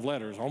number of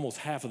letters, almost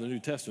half of the New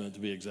Testament to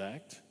be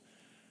exact.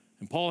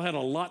 And Paul had a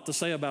lot to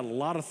say about a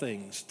lot of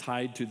things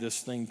tied to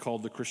this thing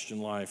called the Christian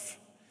life.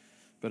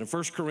 But in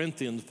 1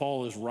 Corinthians,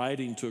 Paul is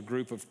writing to a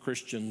group of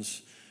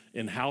Christians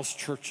in house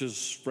churches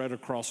spread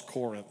across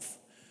Corinth,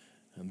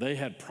 and they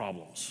had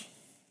problems.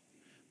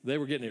 They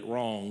were getting it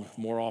wrong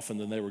more often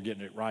than they were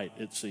getting it right,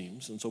 it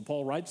seems. And so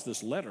Paul writes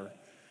this letter,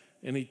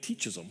 and he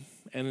teaches them,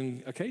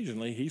 and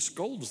occasionally he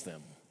scolds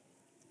them.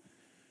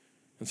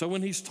 And so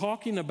when he's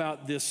talking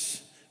about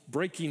this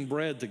breaking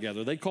bread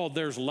together, they called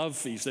theirs love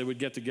feast. They would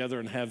get together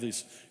and have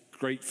this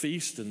great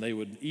feast, and they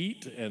would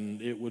eat,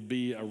 and it would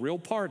be a real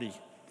party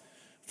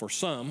for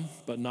some,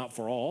 but not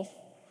for all.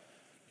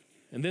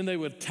 And then they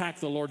would tack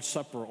the Lord's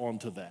Supper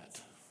onto that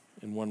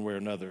in one way or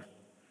another.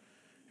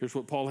 Here's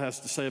what Paul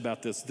has to say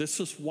about this. This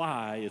is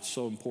why it's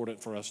so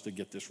important for us to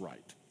get this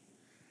right.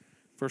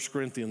 1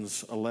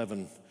 Corinthians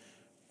 11,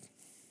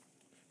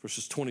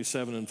 verses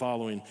 27 and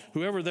following.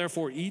 Whoever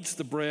therefore eats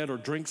the bread or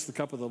drinks the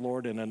cup of the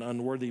Lord in an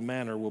unworthy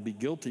manner will be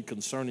guilty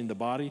concerning the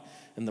body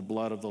and the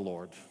blood of the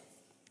Lord.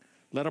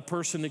 Let a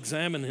person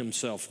examine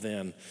himself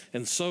then,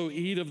 and so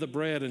eat of the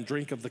bread and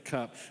drink of the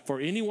cup.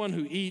 For anyone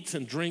who eats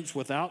and drinks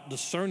without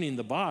discerning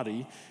the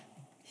body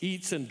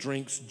eats and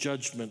drinks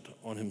judgment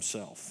on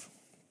himself.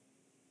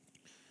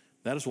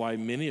 That is why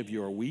many of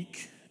you are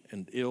weak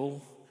and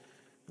ill,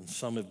 and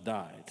some have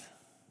died.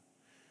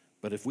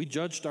 But if we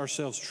judged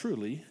ourselves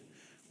truly,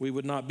 we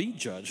would not be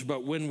judged.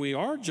 But when we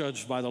are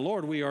judged by the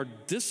Lord, we are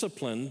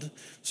disciplined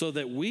so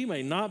that we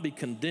may not be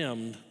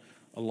condemned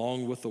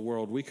along with the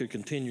world. We could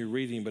continue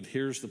reading, but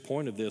here's the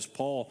point of this.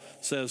 Paul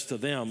says to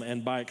them,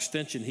 and by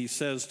extension, he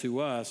says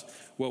to us,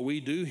 what we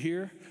do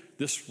here,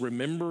 this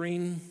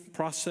remembering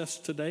process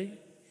today,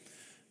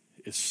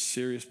 is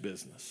serious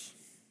business.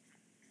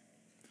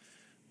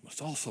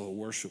 It's also a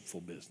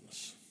worshipful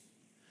business.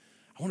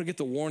 I want to get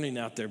the warning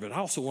out there, but I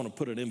also want to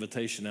put an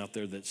invitation out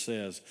there that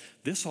says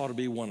this ought to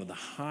be one of the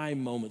high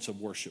moments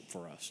of worship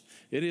for us.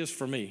 It is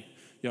for me.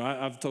 You know,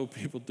 I've told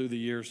people through the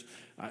years,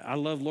 I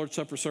love Lord's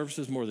Supper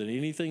services more than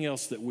anything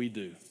else that we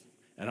do.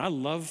 And I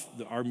love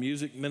our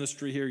music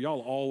ministry here.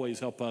 Y'all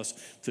always help us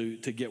to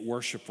get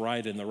worship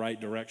right in the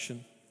right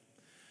direction.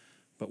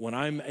 But when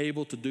I'm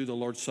able to do the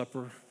Lord's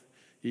Supper,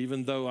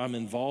 even though I'm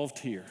involved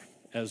here,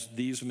 as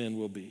these men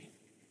will be,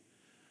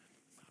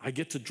 I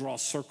get to draw a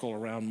circle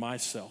around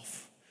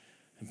myself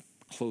and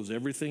close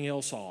everything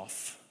else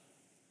off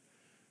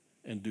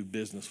and do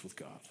business with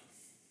God.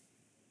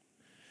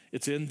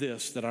 It's in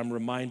this that I'm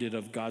reminded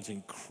of God's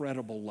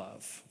incredible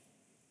love.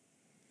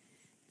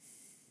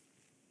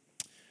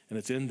 And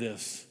it's in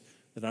this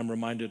that I'm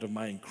reminded of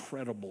my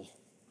incredible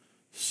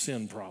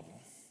sin problem.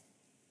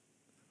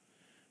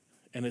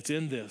 And it's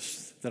in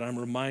this that I'm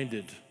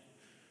reminded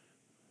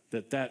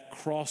that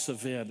cross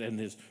event and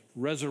his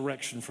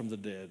resurrection from the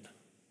dead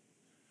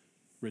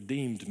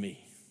redeemed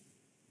me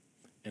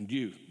and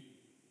you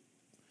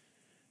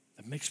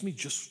that makes me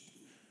just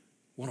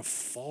want to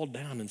fall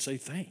down and say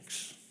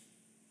thanks.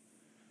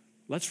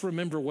 Let's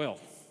remember well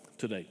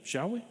today,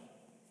 shall we?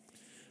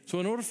 So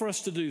in order for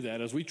us to do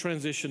that, as we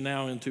transition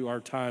now into our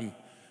time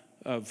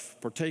of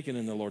partaking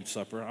in the Lord's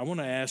Supper, I want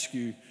to ask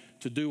you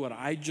to do what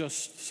I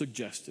just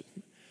suggested.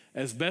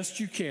 As best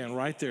you can,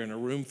 right there in a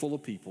room full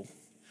of people,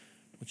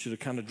 I want you to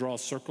kind of draw a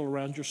circle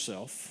around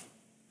yourself.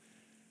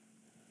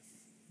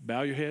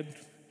 Bow your head,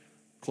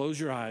 close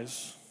your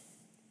eyes,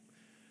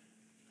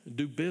 and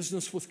do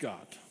business with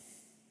God.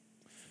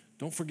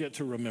 Don't forget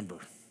to remember.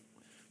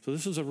 So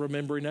this is a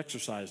remembering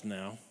exercise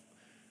now,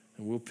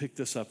 and we'll pick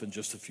this up in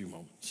just a few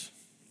moments.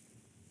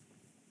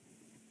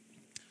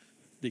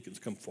 Deacons,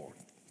 come forward,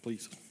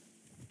 please.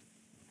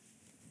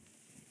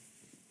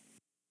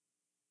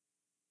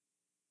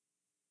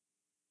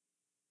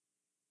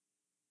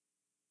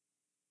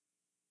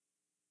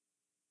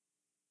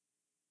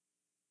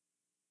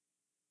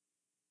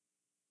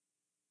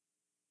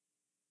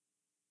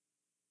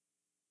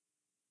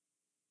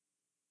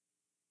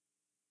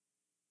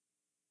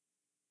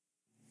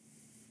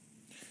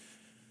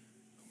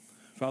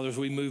 Father, as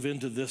we move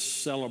into this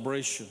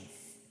celebration,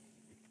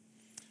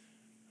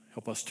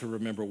 help us to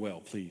remember well,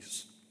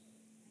 please.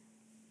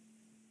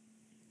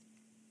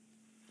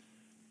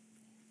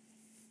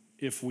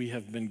 If we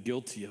have been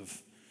guilty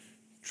of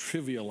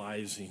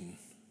trivializing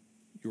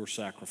your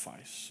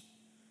sacrifice,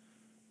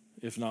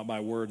 if not by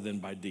word, then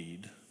by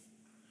deed,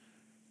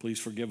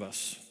 please forgive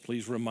us.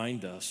 Please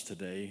remind us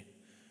today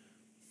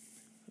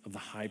of the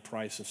high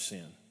price of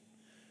sin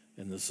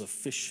and the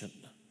sufficient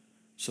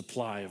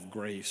supply of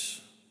grace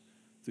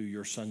through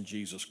your Son,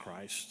 Jesus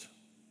Christ.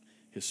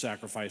 His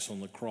sacrifice on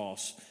the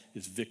cross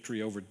is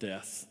victory over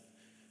death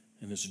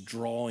and is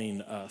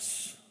drawing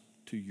us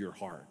to your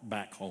heart,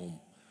 back home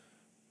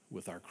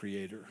with our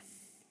Creator.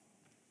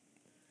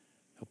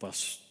 Help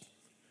us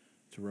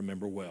to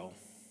remember well.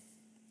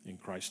 In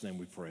Christ's name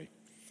we pray.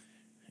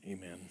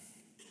 Amen.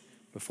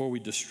 Before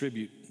we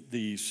distribute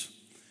these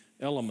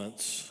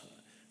elements,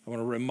 I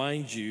want to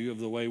remind you of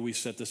the way we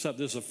set this up.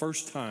 This is the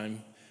first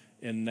time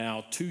in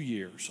now 2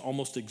 years,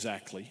 almost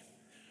exactly,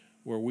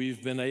 where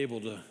we've been able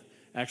to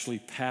actually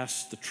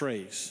pass the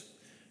trays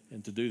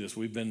and to do this.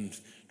 We've been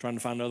trying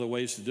to find other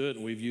ways to do it,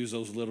 and we've used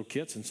those little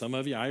kits. And some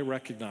of you, I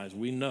recognize,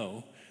 we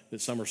know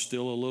that some are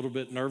still a little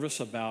bit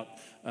nervous about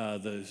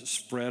the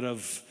spread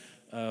of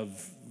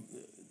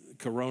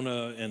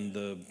Corona and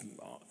the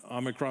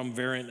Omicron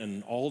variant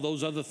and all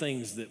those other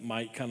things that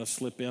might kind of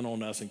slip in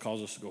on us and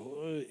cause us to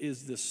go,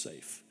 is this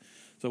safe?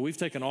 So we've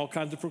taken all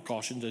kinds of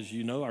precautions. As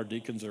you know, our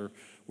deacons are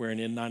wearing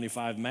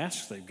N95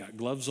 masks. They've got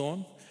gloves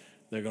on.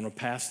 They're going to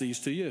pass these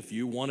to you. If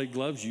you wanted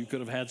gloves, you could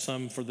have had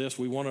some for this.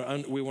 We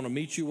want to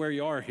meet you where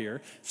you are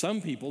here.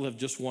 Some people have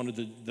just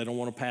they don't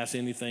want to pass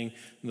anything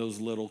in those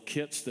little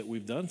kits that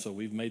we've done, so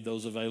we've made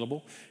those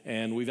available.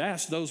 And we've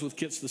asked those with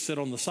kits to sit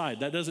on the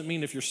side. That doesn't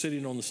mean if you're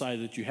sitting on the side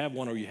that you have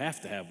one or you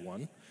have to have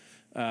one.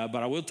 But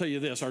I will tell you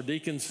this, our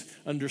deacons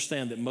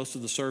understand that most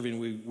of the serving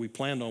we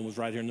planned on was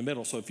right here in the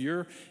middle. So if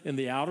you're in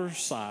the outer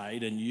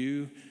side and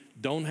you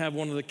don't have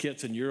one of the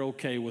kits and you're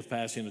okay with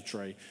passing a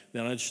tray,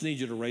 then I just need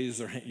you to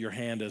raise your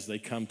hand as they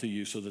come to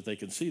you so that they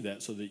can see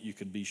that, so that you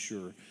can be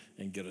sure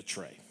and get a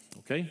tray,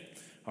 okay?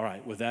 All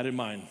right, with that in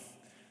mind,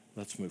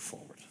 let's move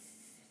forward.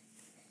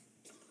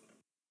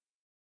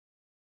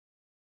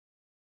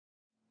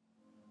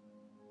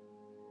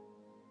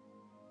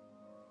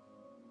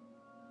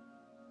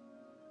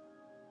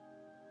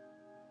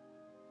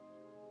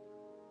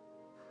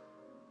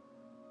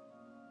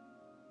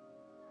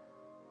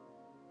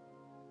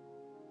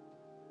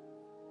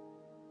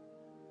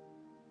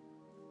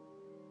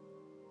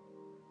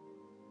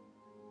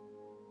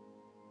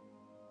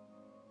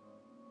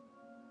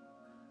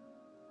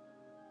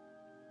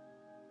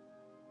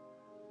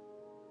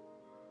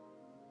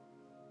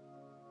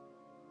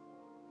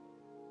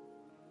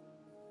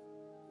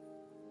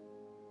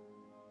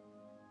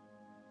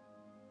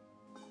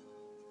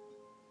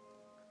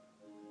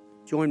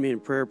 Join me in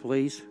prayer,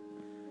 please.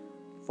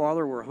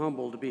 Father, we're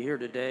humbled to be here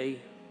today,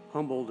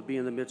 humbled to be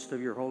in the midst of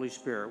your Holy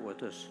Spirit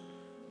with us.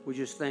 We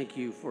just thank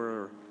you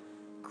for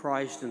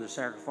Christ and the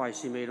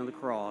sacrifice he made on the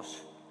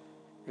cross,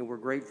 and we're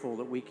grateful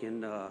that we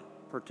can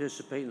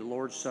participate in the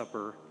Lord's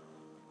Supper,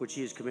 which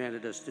he has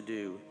commanded us to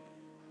do.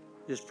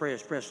 Just pray a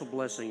special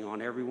blessing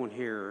on everyone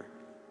here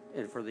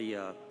and for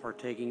the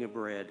partaking of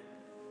bread.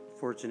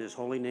 For it's in his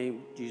holy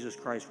name, Jesus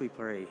Christ, we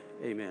pray.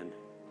 Amen.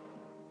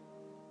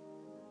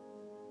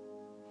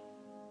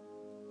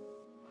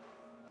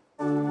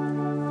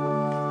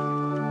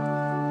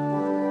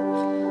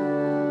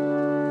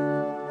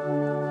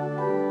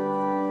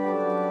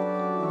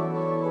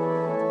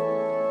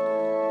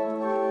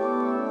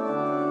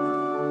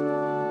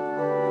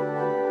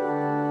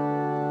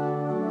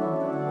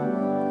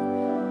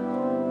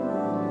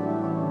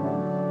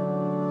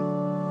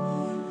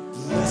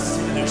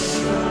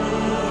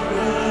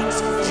 Assurance,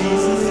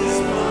 Jesus is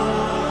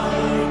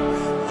mine.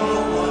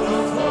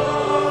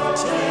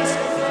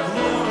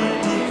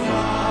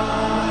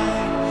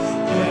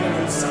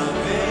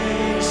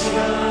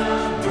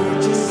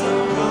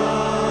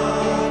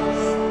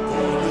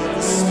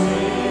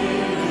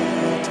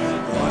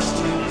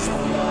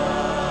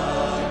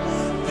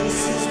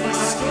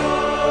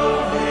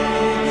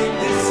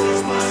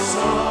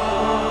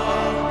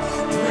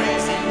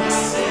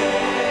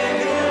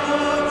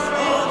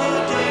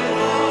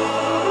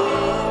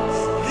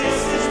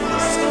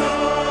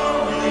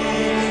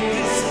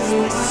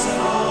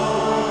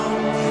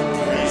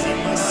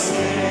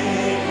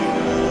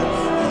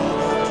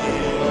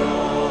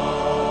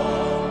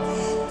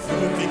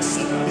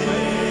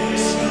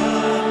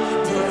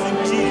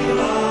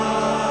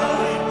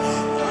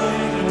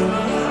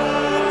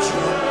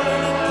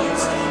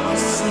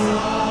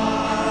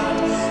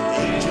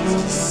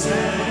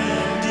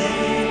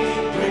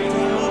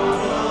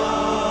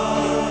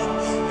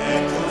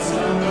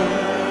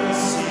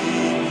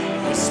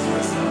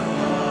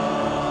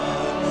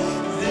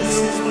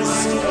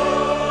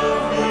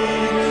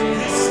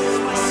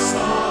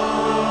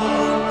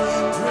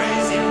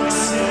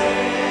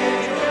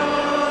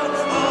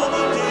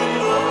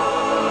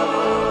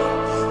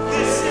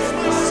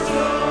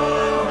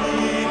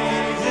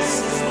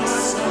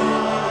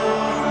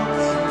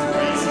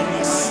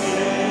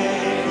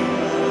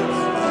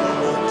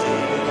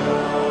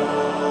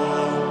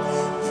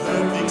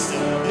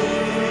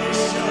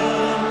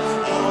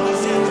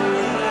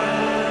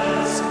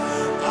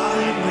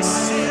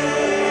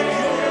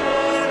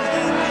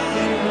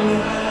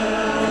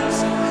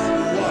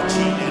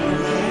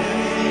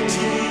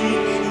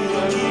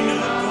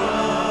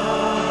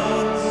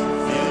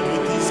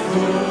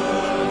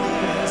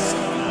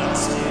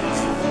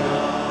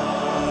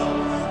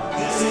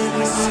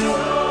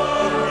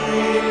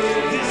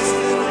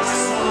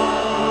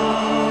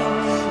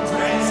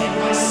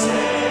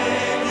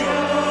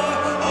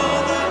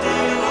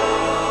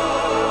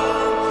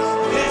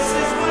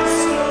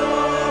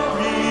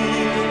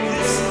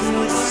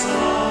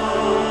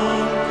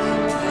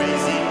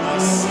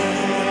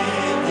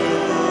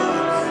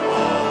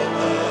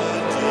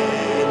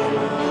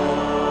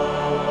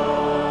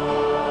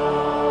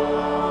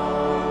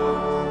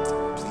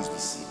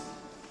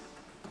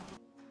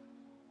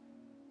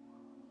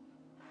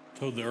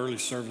 Told the early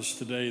service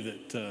today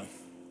that the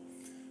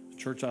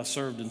church I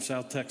served in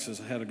South Texas,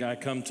 I had a guy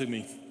come to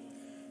me,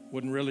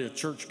 wasn't really a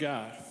church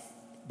guy,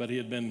 but he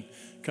had been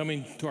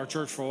coming to our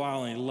church for a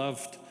while, and he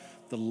loved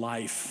the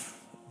life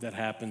that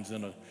happens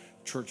in a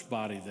church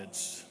body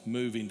that's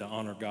moving to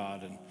honor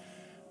God. And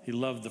he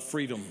loved the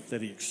freedom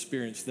that he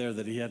experienced there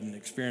that he hadn't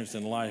experienced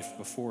in life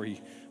before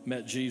he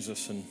met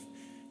Jesus. And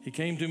he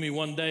came to me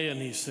one day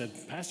and he said,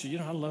 Pastor, you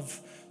know, I love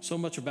so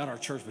much about our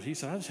church, but he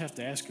said, I just have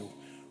to ask you,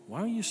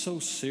 why are you so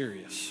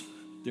serious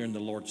during the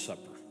Lord's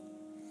Supper?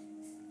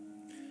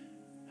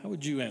 How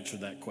would you answer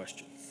that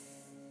question?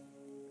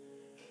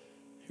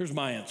 Here's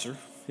my answer.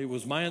 It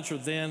was my answer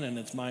then, and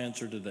it's my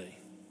answer today.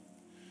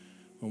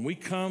 When I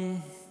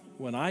come,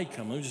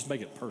 let me just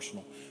make it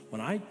personal. When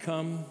I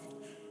come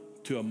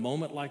to a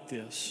moment like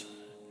this,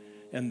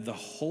 and the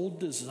whole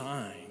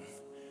design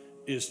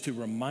is to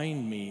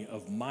remind me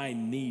of my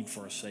need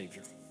for a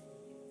Savior,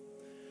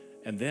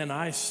 and then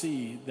I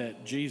see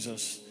that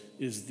Jesus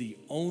is the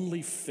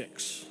only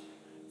fix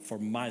for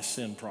my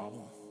sin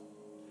problem.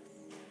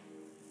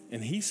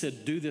 And he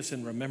said, do this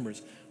in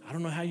remembrance. I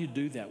don't know how you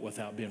do that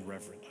without being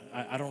reverent.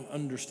 I don't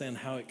understand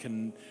how it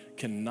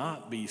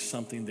cannot be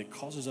something that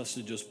causes us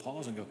to just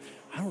pause and go,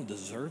 I don't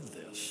deserve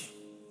this.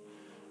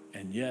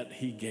 And yet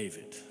he gave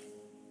it.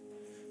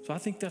 So I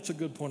think that's a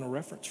good point of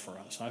reference for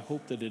us. I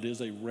hope that it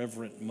is a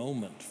reverent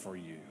moment for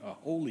you, a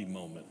holy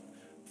moment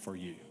for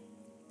you.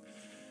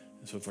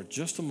 And so for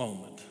just a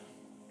moment,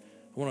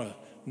 I want to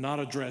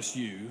not address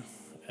you,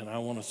 and I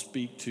want to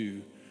speak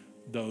to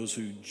those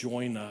who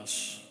join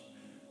us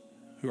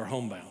who are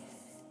homebound.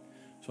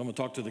 So I'm going to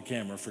talk to the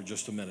camera for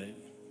just a minute.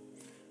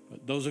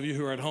 But those of you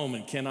who are at home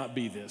and cannot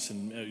be this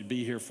and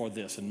be here for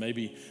this, and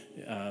maybe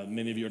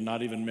many of you are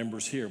not even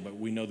members here, but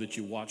we know that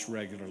you watch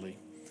regularly.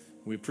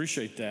 We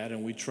appreciate that,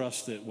 and we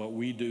trust that what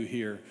we do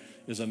here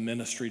is a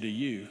ministry to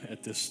you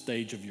at this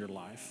stage of your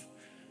life.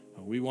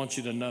 We want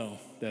you to know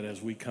that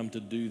as we come to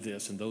do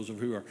this, and those of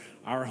who are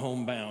our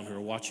homebound who are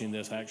watching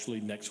this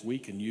actually next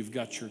week and you've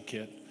got your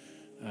kit,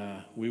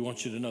 we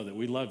want you to know that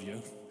we love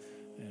you,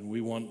 and we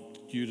want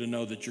you to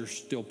know that you're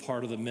still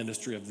part of the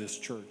ministry of this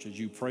church. As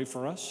you pray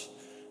for us,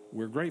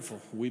 we're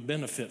grateful. We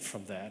benefit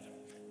from that,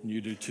 and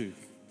you do too.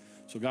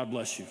 So God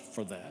bless you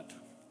for that.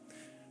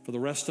 For the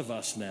rest of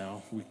us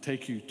now, we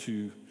take you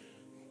to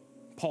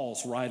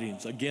Paul's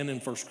writings, again in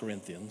 1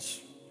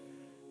 Corinthians.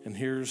 And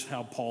here's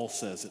how Paul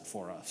says it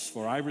for us.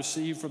 For I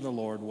received from the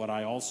Lord what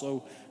I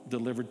also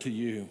delivered to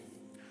you,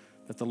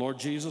 that the Lord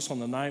Jesus on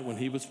the night when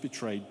he was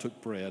betrayed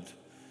took bread.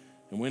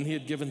 And when he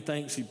had given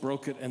thanks, he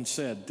broke it and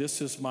said, this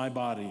is my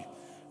body,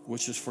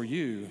 which is for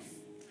you.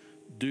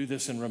 Do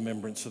this in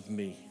remembrance of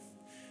me.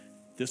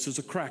 This is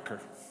a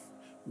cracker.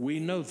 We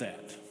know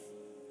that.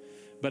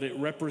 But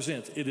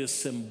it is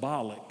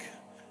symbolic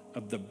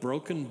of the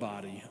broken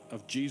body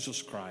of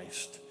Jesus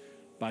Christ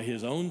by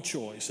his own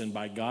choice and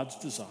by God's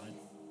design,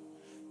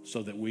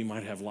 so that we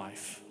might have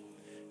life.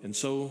 And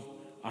so,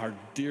 our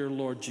dear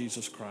Lord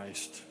Jesus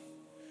Christ,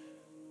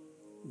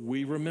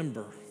 we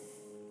remember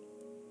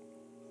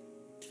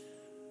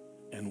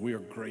and we are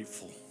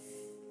grateful.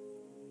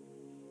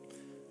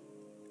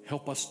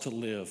 Help us to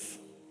live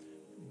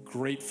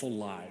grateful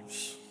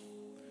lives.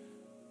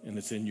 And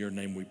it's in your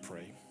name we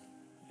pray.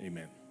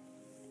 Amen.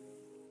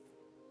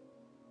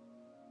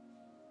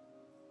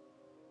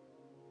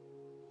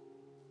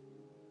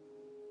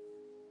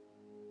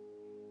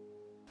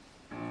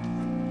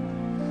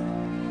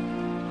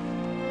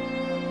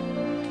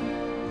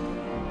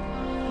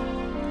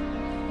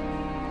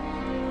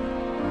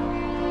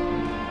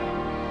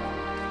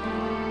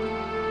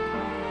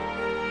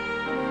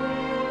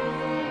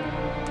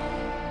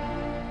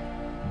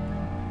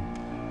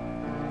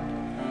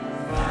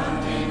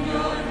 Found in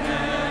your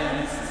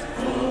hands,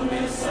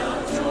 fullness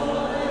of joy.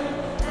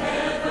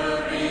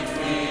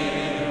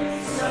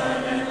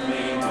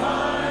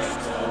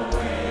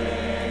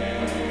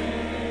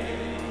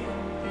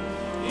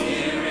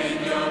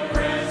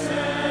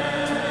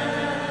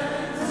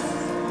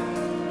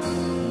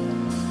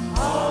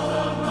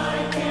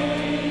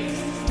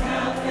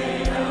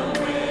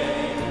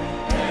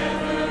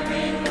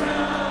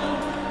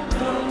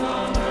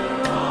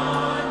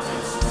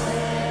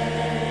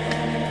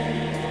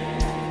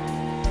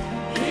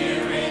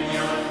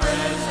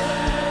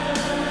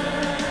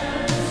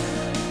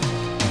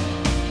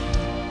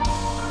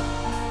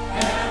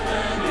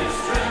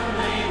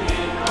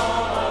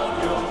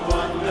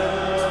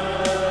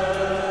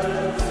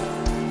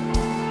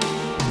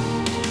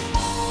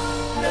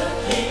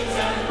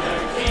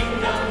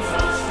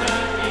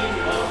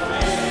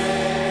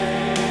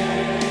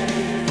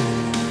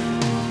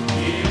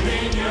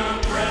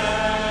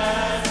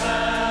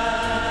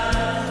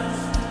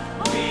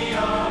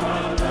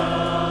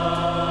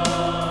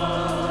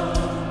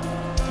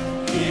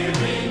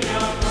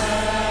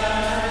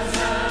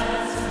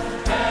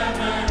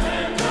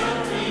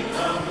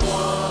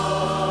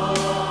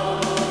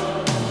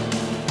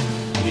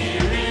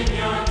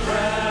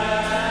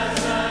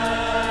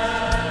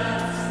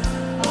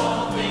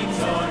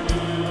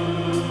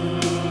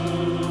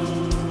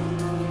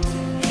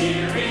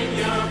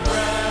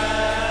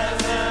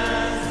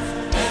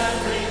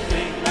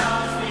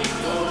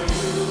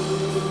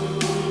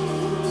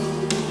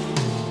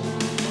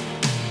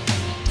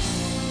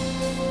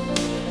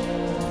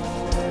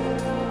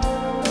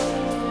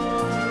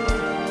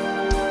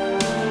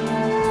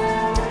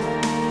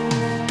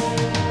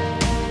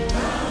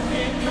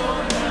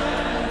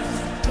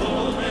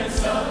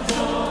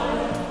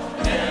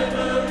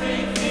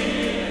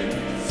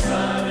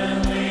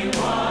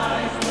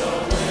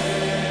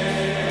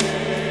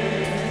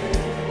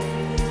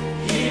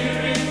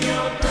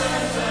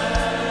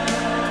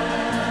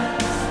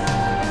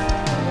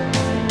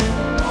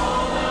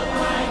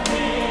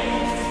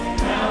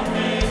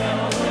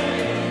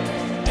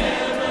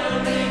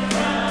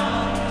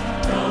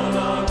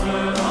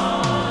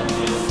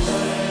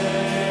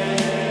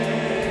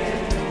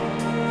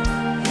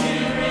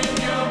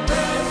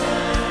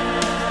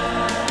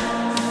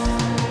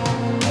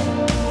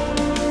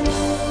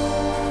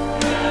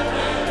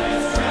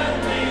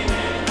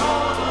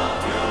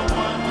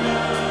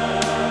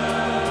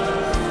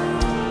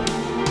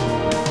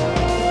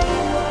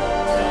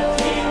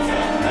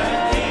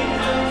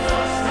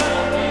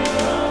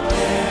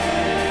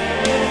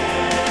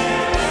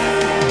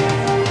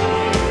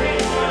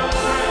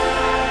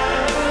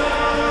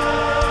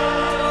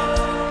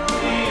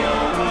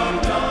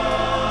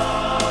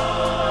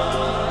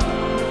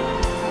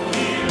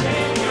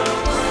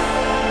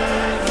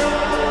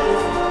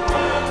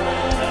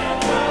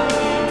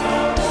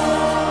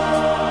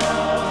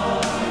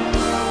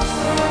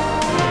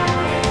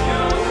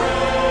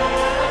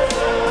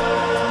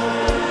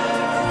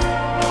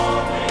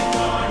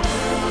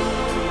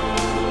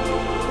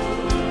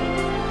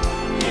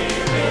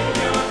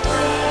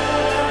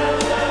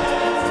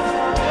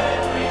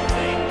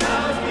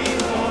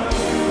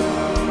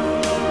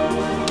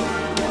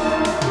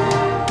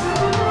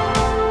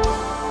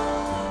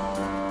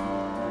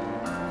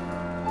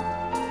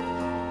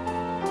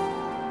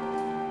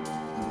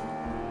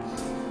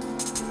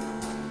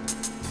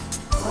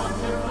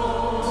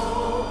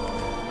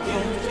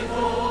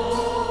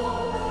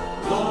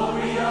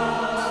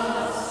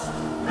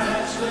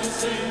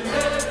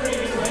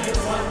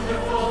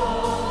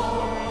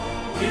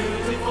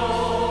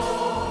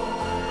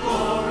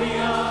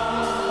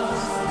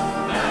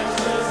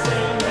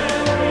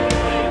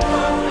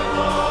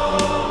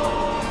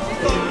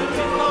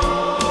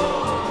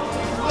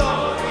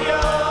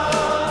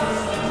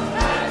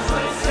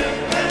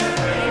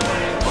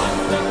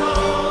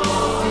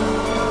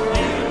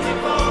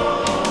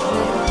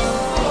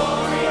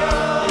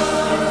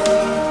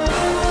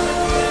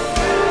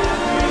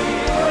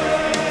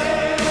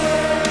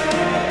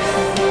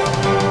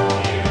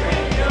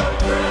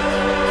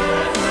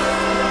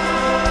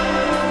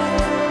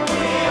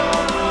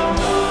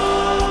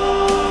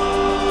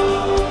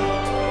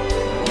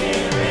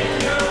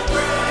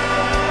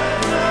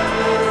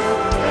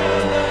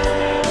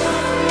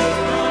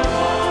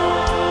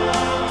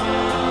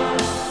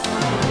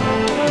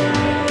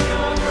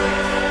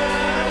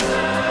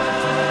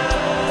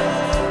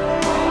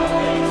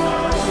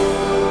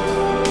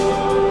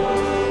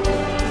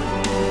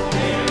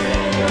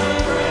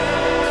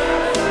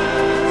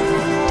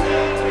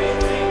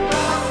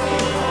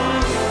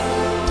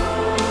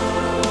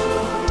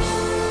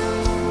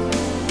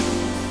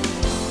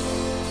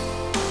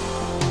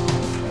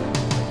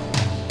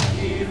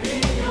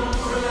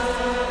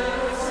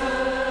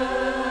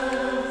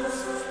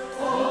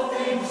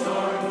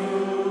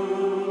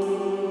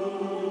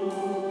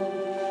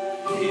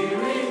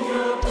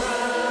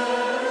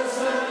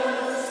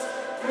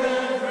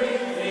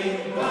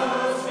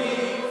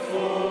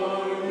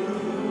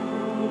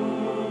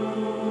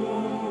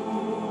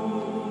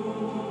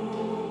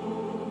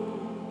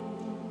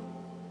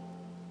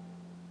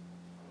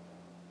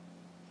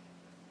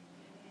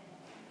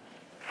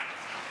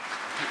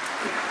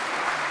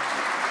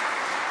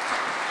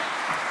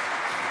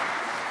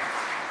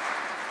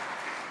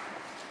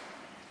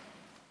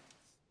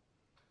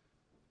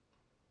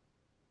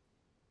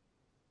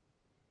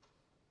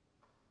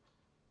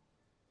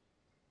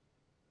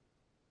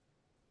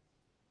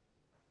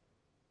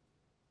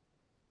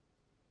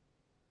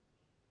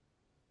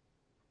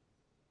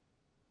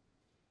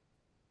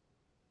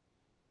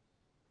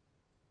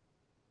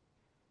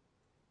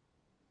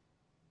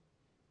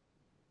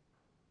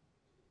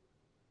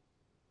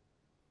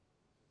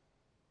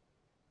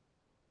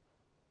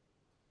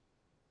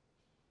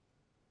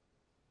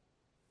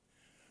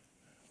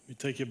 Let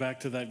me take you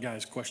back to that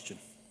guy's question.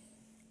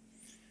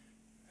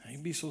 How you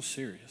be so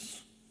serious?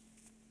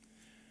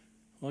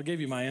 Well, I gave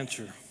you my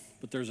answer,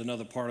 but there's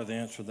another part of the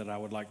answer that I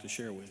would like to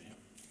share with you.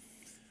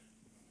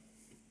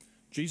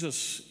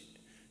 Jesus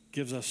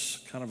gives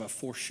us kind of a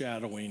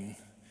foreshadowing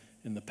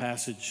in the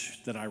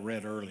passage that I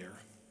read earlier.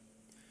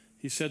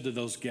 He said to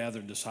those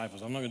gathered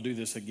disciples, I'm not going to do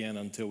this again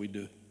until we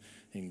do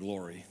in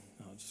glory.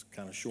 It's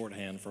kind of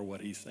shorthand for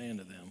what he's saying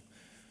to them.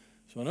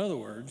 So in other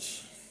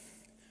words,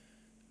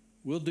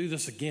 we'll do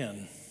this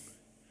again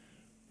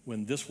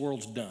when this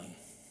world's done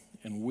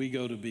and we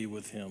go to be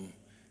with him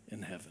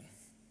in heaven.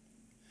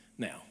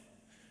 Now,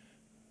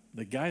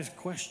 the guy's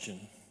question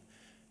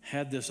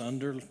had this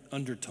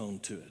undertone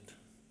to it.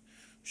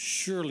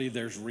 Surely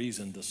there's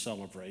reason to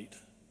celebrate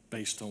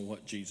based on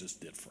what Jesus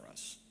did for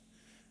us.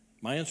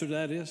 My answer to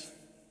that is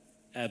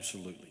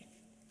absolutely.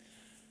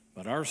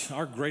 But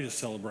our greatest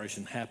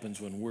celebration happens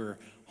when we're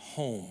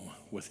home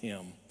with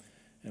him.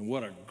 And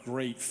what a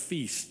great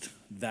feast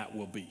that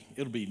will be.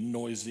 It'll be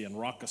noisy and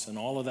raucous and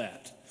all of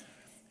that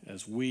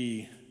as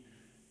we,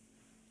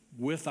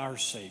 with our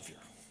Savior.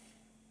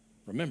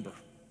 Remember,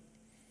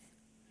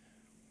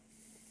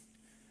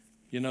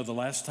 you know, the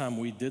last time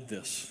we did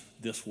this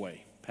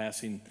way,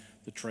 passing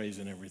the trays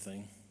and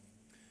everything,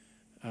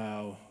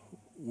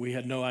 we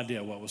had no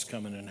idea what was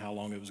coming and how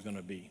long it was going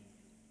to be.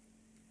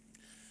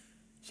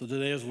 So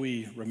today, as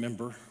we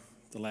remember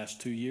the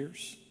last 2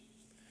 years,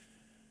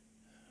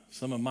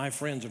 some of my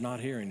friends are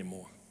not here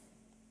anymore.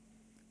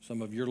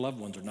 Some of your loved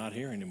ones are not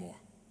here anymore.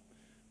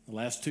 The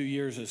last 2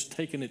 years has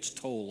taken its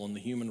toll on the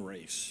human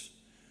race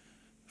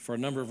for a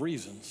number of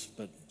reasons,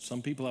 but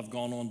some people have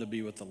gone on to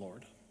be with the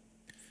Lord.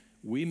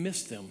 We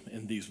miss them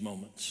in these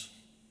moments.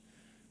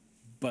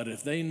 But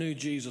if they knew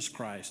Jesus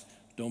Christ,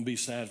 don't be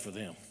sad for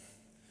them,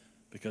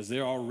 because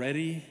they're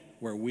already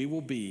where we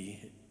will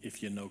be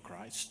if you know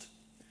Christ.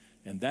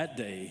 And that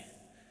day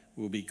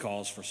will be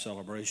cause for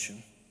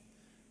celebration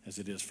as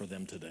it is for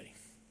them today.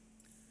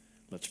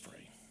 Let's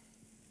pray.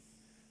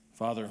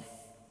 Father,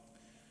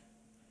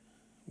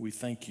 we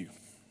thank you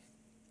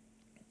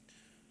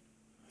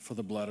for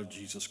the blood of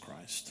Jesus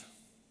Christ.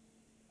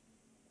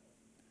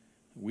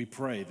 We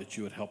pray that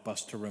you would help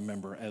us to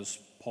remember, as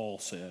Paul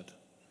said.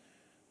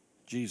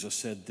 Jesus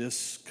said,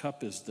 this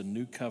cup is the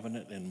new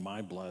covenant in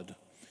my blood.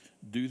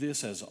 Do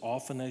this as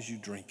often as you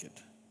drink it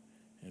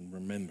in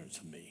remembrance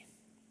of me.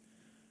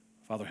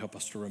 Father, help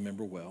us to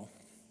remember well.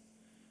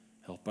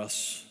 Help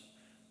us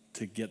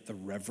to get the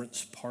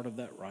reverence part of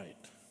that right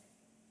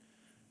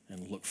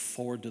and look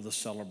forward to the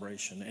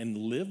celebration and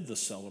live the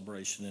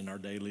celebration in our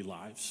daily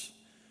lives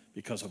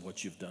because of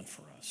what you've done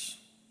for us.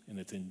 And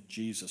it's in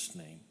Jesus'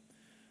 name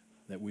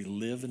that we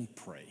live and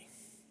pray.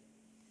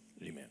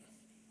 Amen.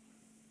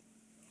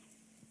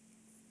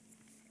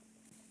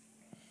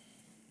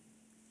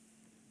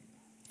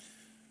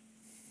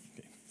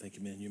 Thank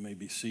you, man. You may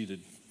be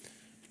seated.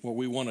 What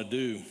we want to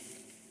do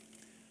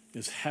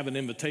is have an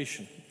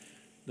invitation.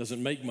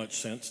 Doesn't make much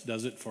sense,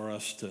 does it, for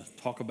us to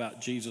talk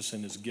about Jesus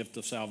and his gift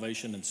of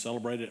salvation and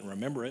celebrate it and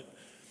remember it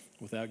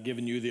without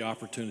giving you the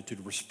opportunity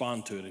to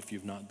respond to it if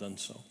you've not done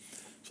so.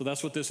 So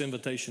that's what this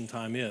invitation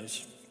time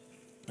is.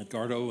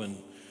 Edgardo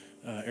and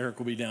Eric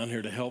will be down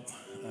here to help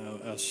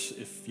us.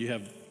 If you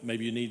have,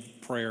 maybe you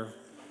need prayer,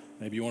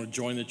 maybe you want to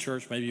join the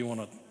church, maybe you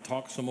want to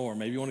talk some more,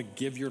 maybe you want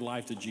to give your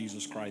life to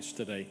Jesus Christ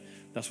today.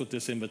 That's what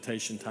this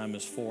invitation time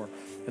is for.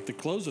 At the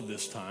close of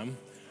this time,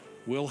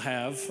 we'll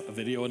have a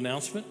video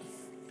announcement,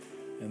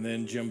 and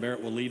then Jim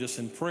Barrett will lead us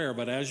in prayer.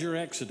 But as you're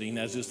exiting,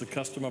 as is the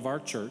custom of our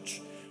church,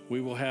 we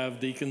will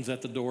have deacons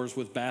at the doors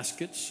with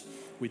baskets.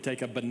 We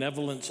take a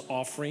benevolence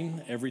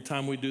offering every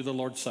time we do the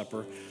Lord's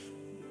Supper.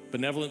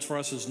 Benevolence for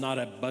us is not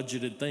a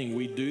budgeted thing.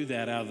 We do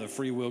that out of the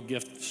free will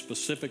gift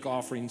specific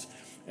offerings,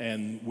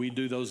 and we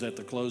do those at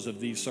the close of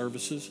these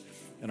services.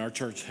 And our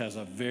church has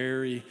a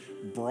very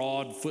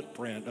broad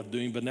footprint of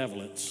doing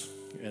benevolence.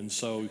 And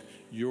so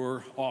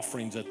your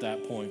offerings at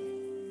that point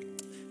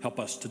help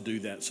us to do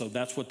that. So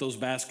that's what those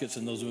baskets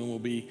and those will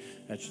be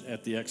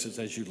at the exits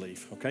as you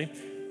leave, okay?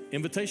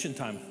 Invitation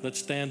time. Let's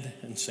stand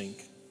and sing.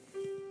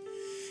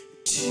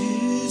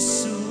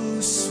 'Tis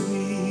so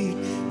sweet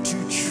to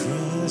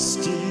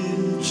trust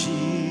in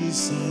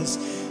Jesus,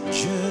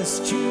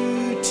 just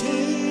to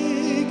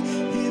take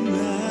him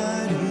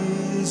at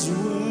his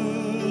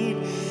word,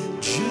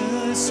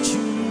 just to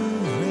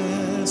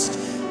rest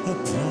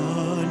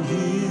upon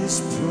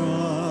his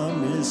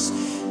promise,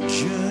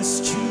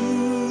 just to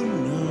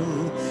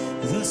know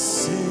the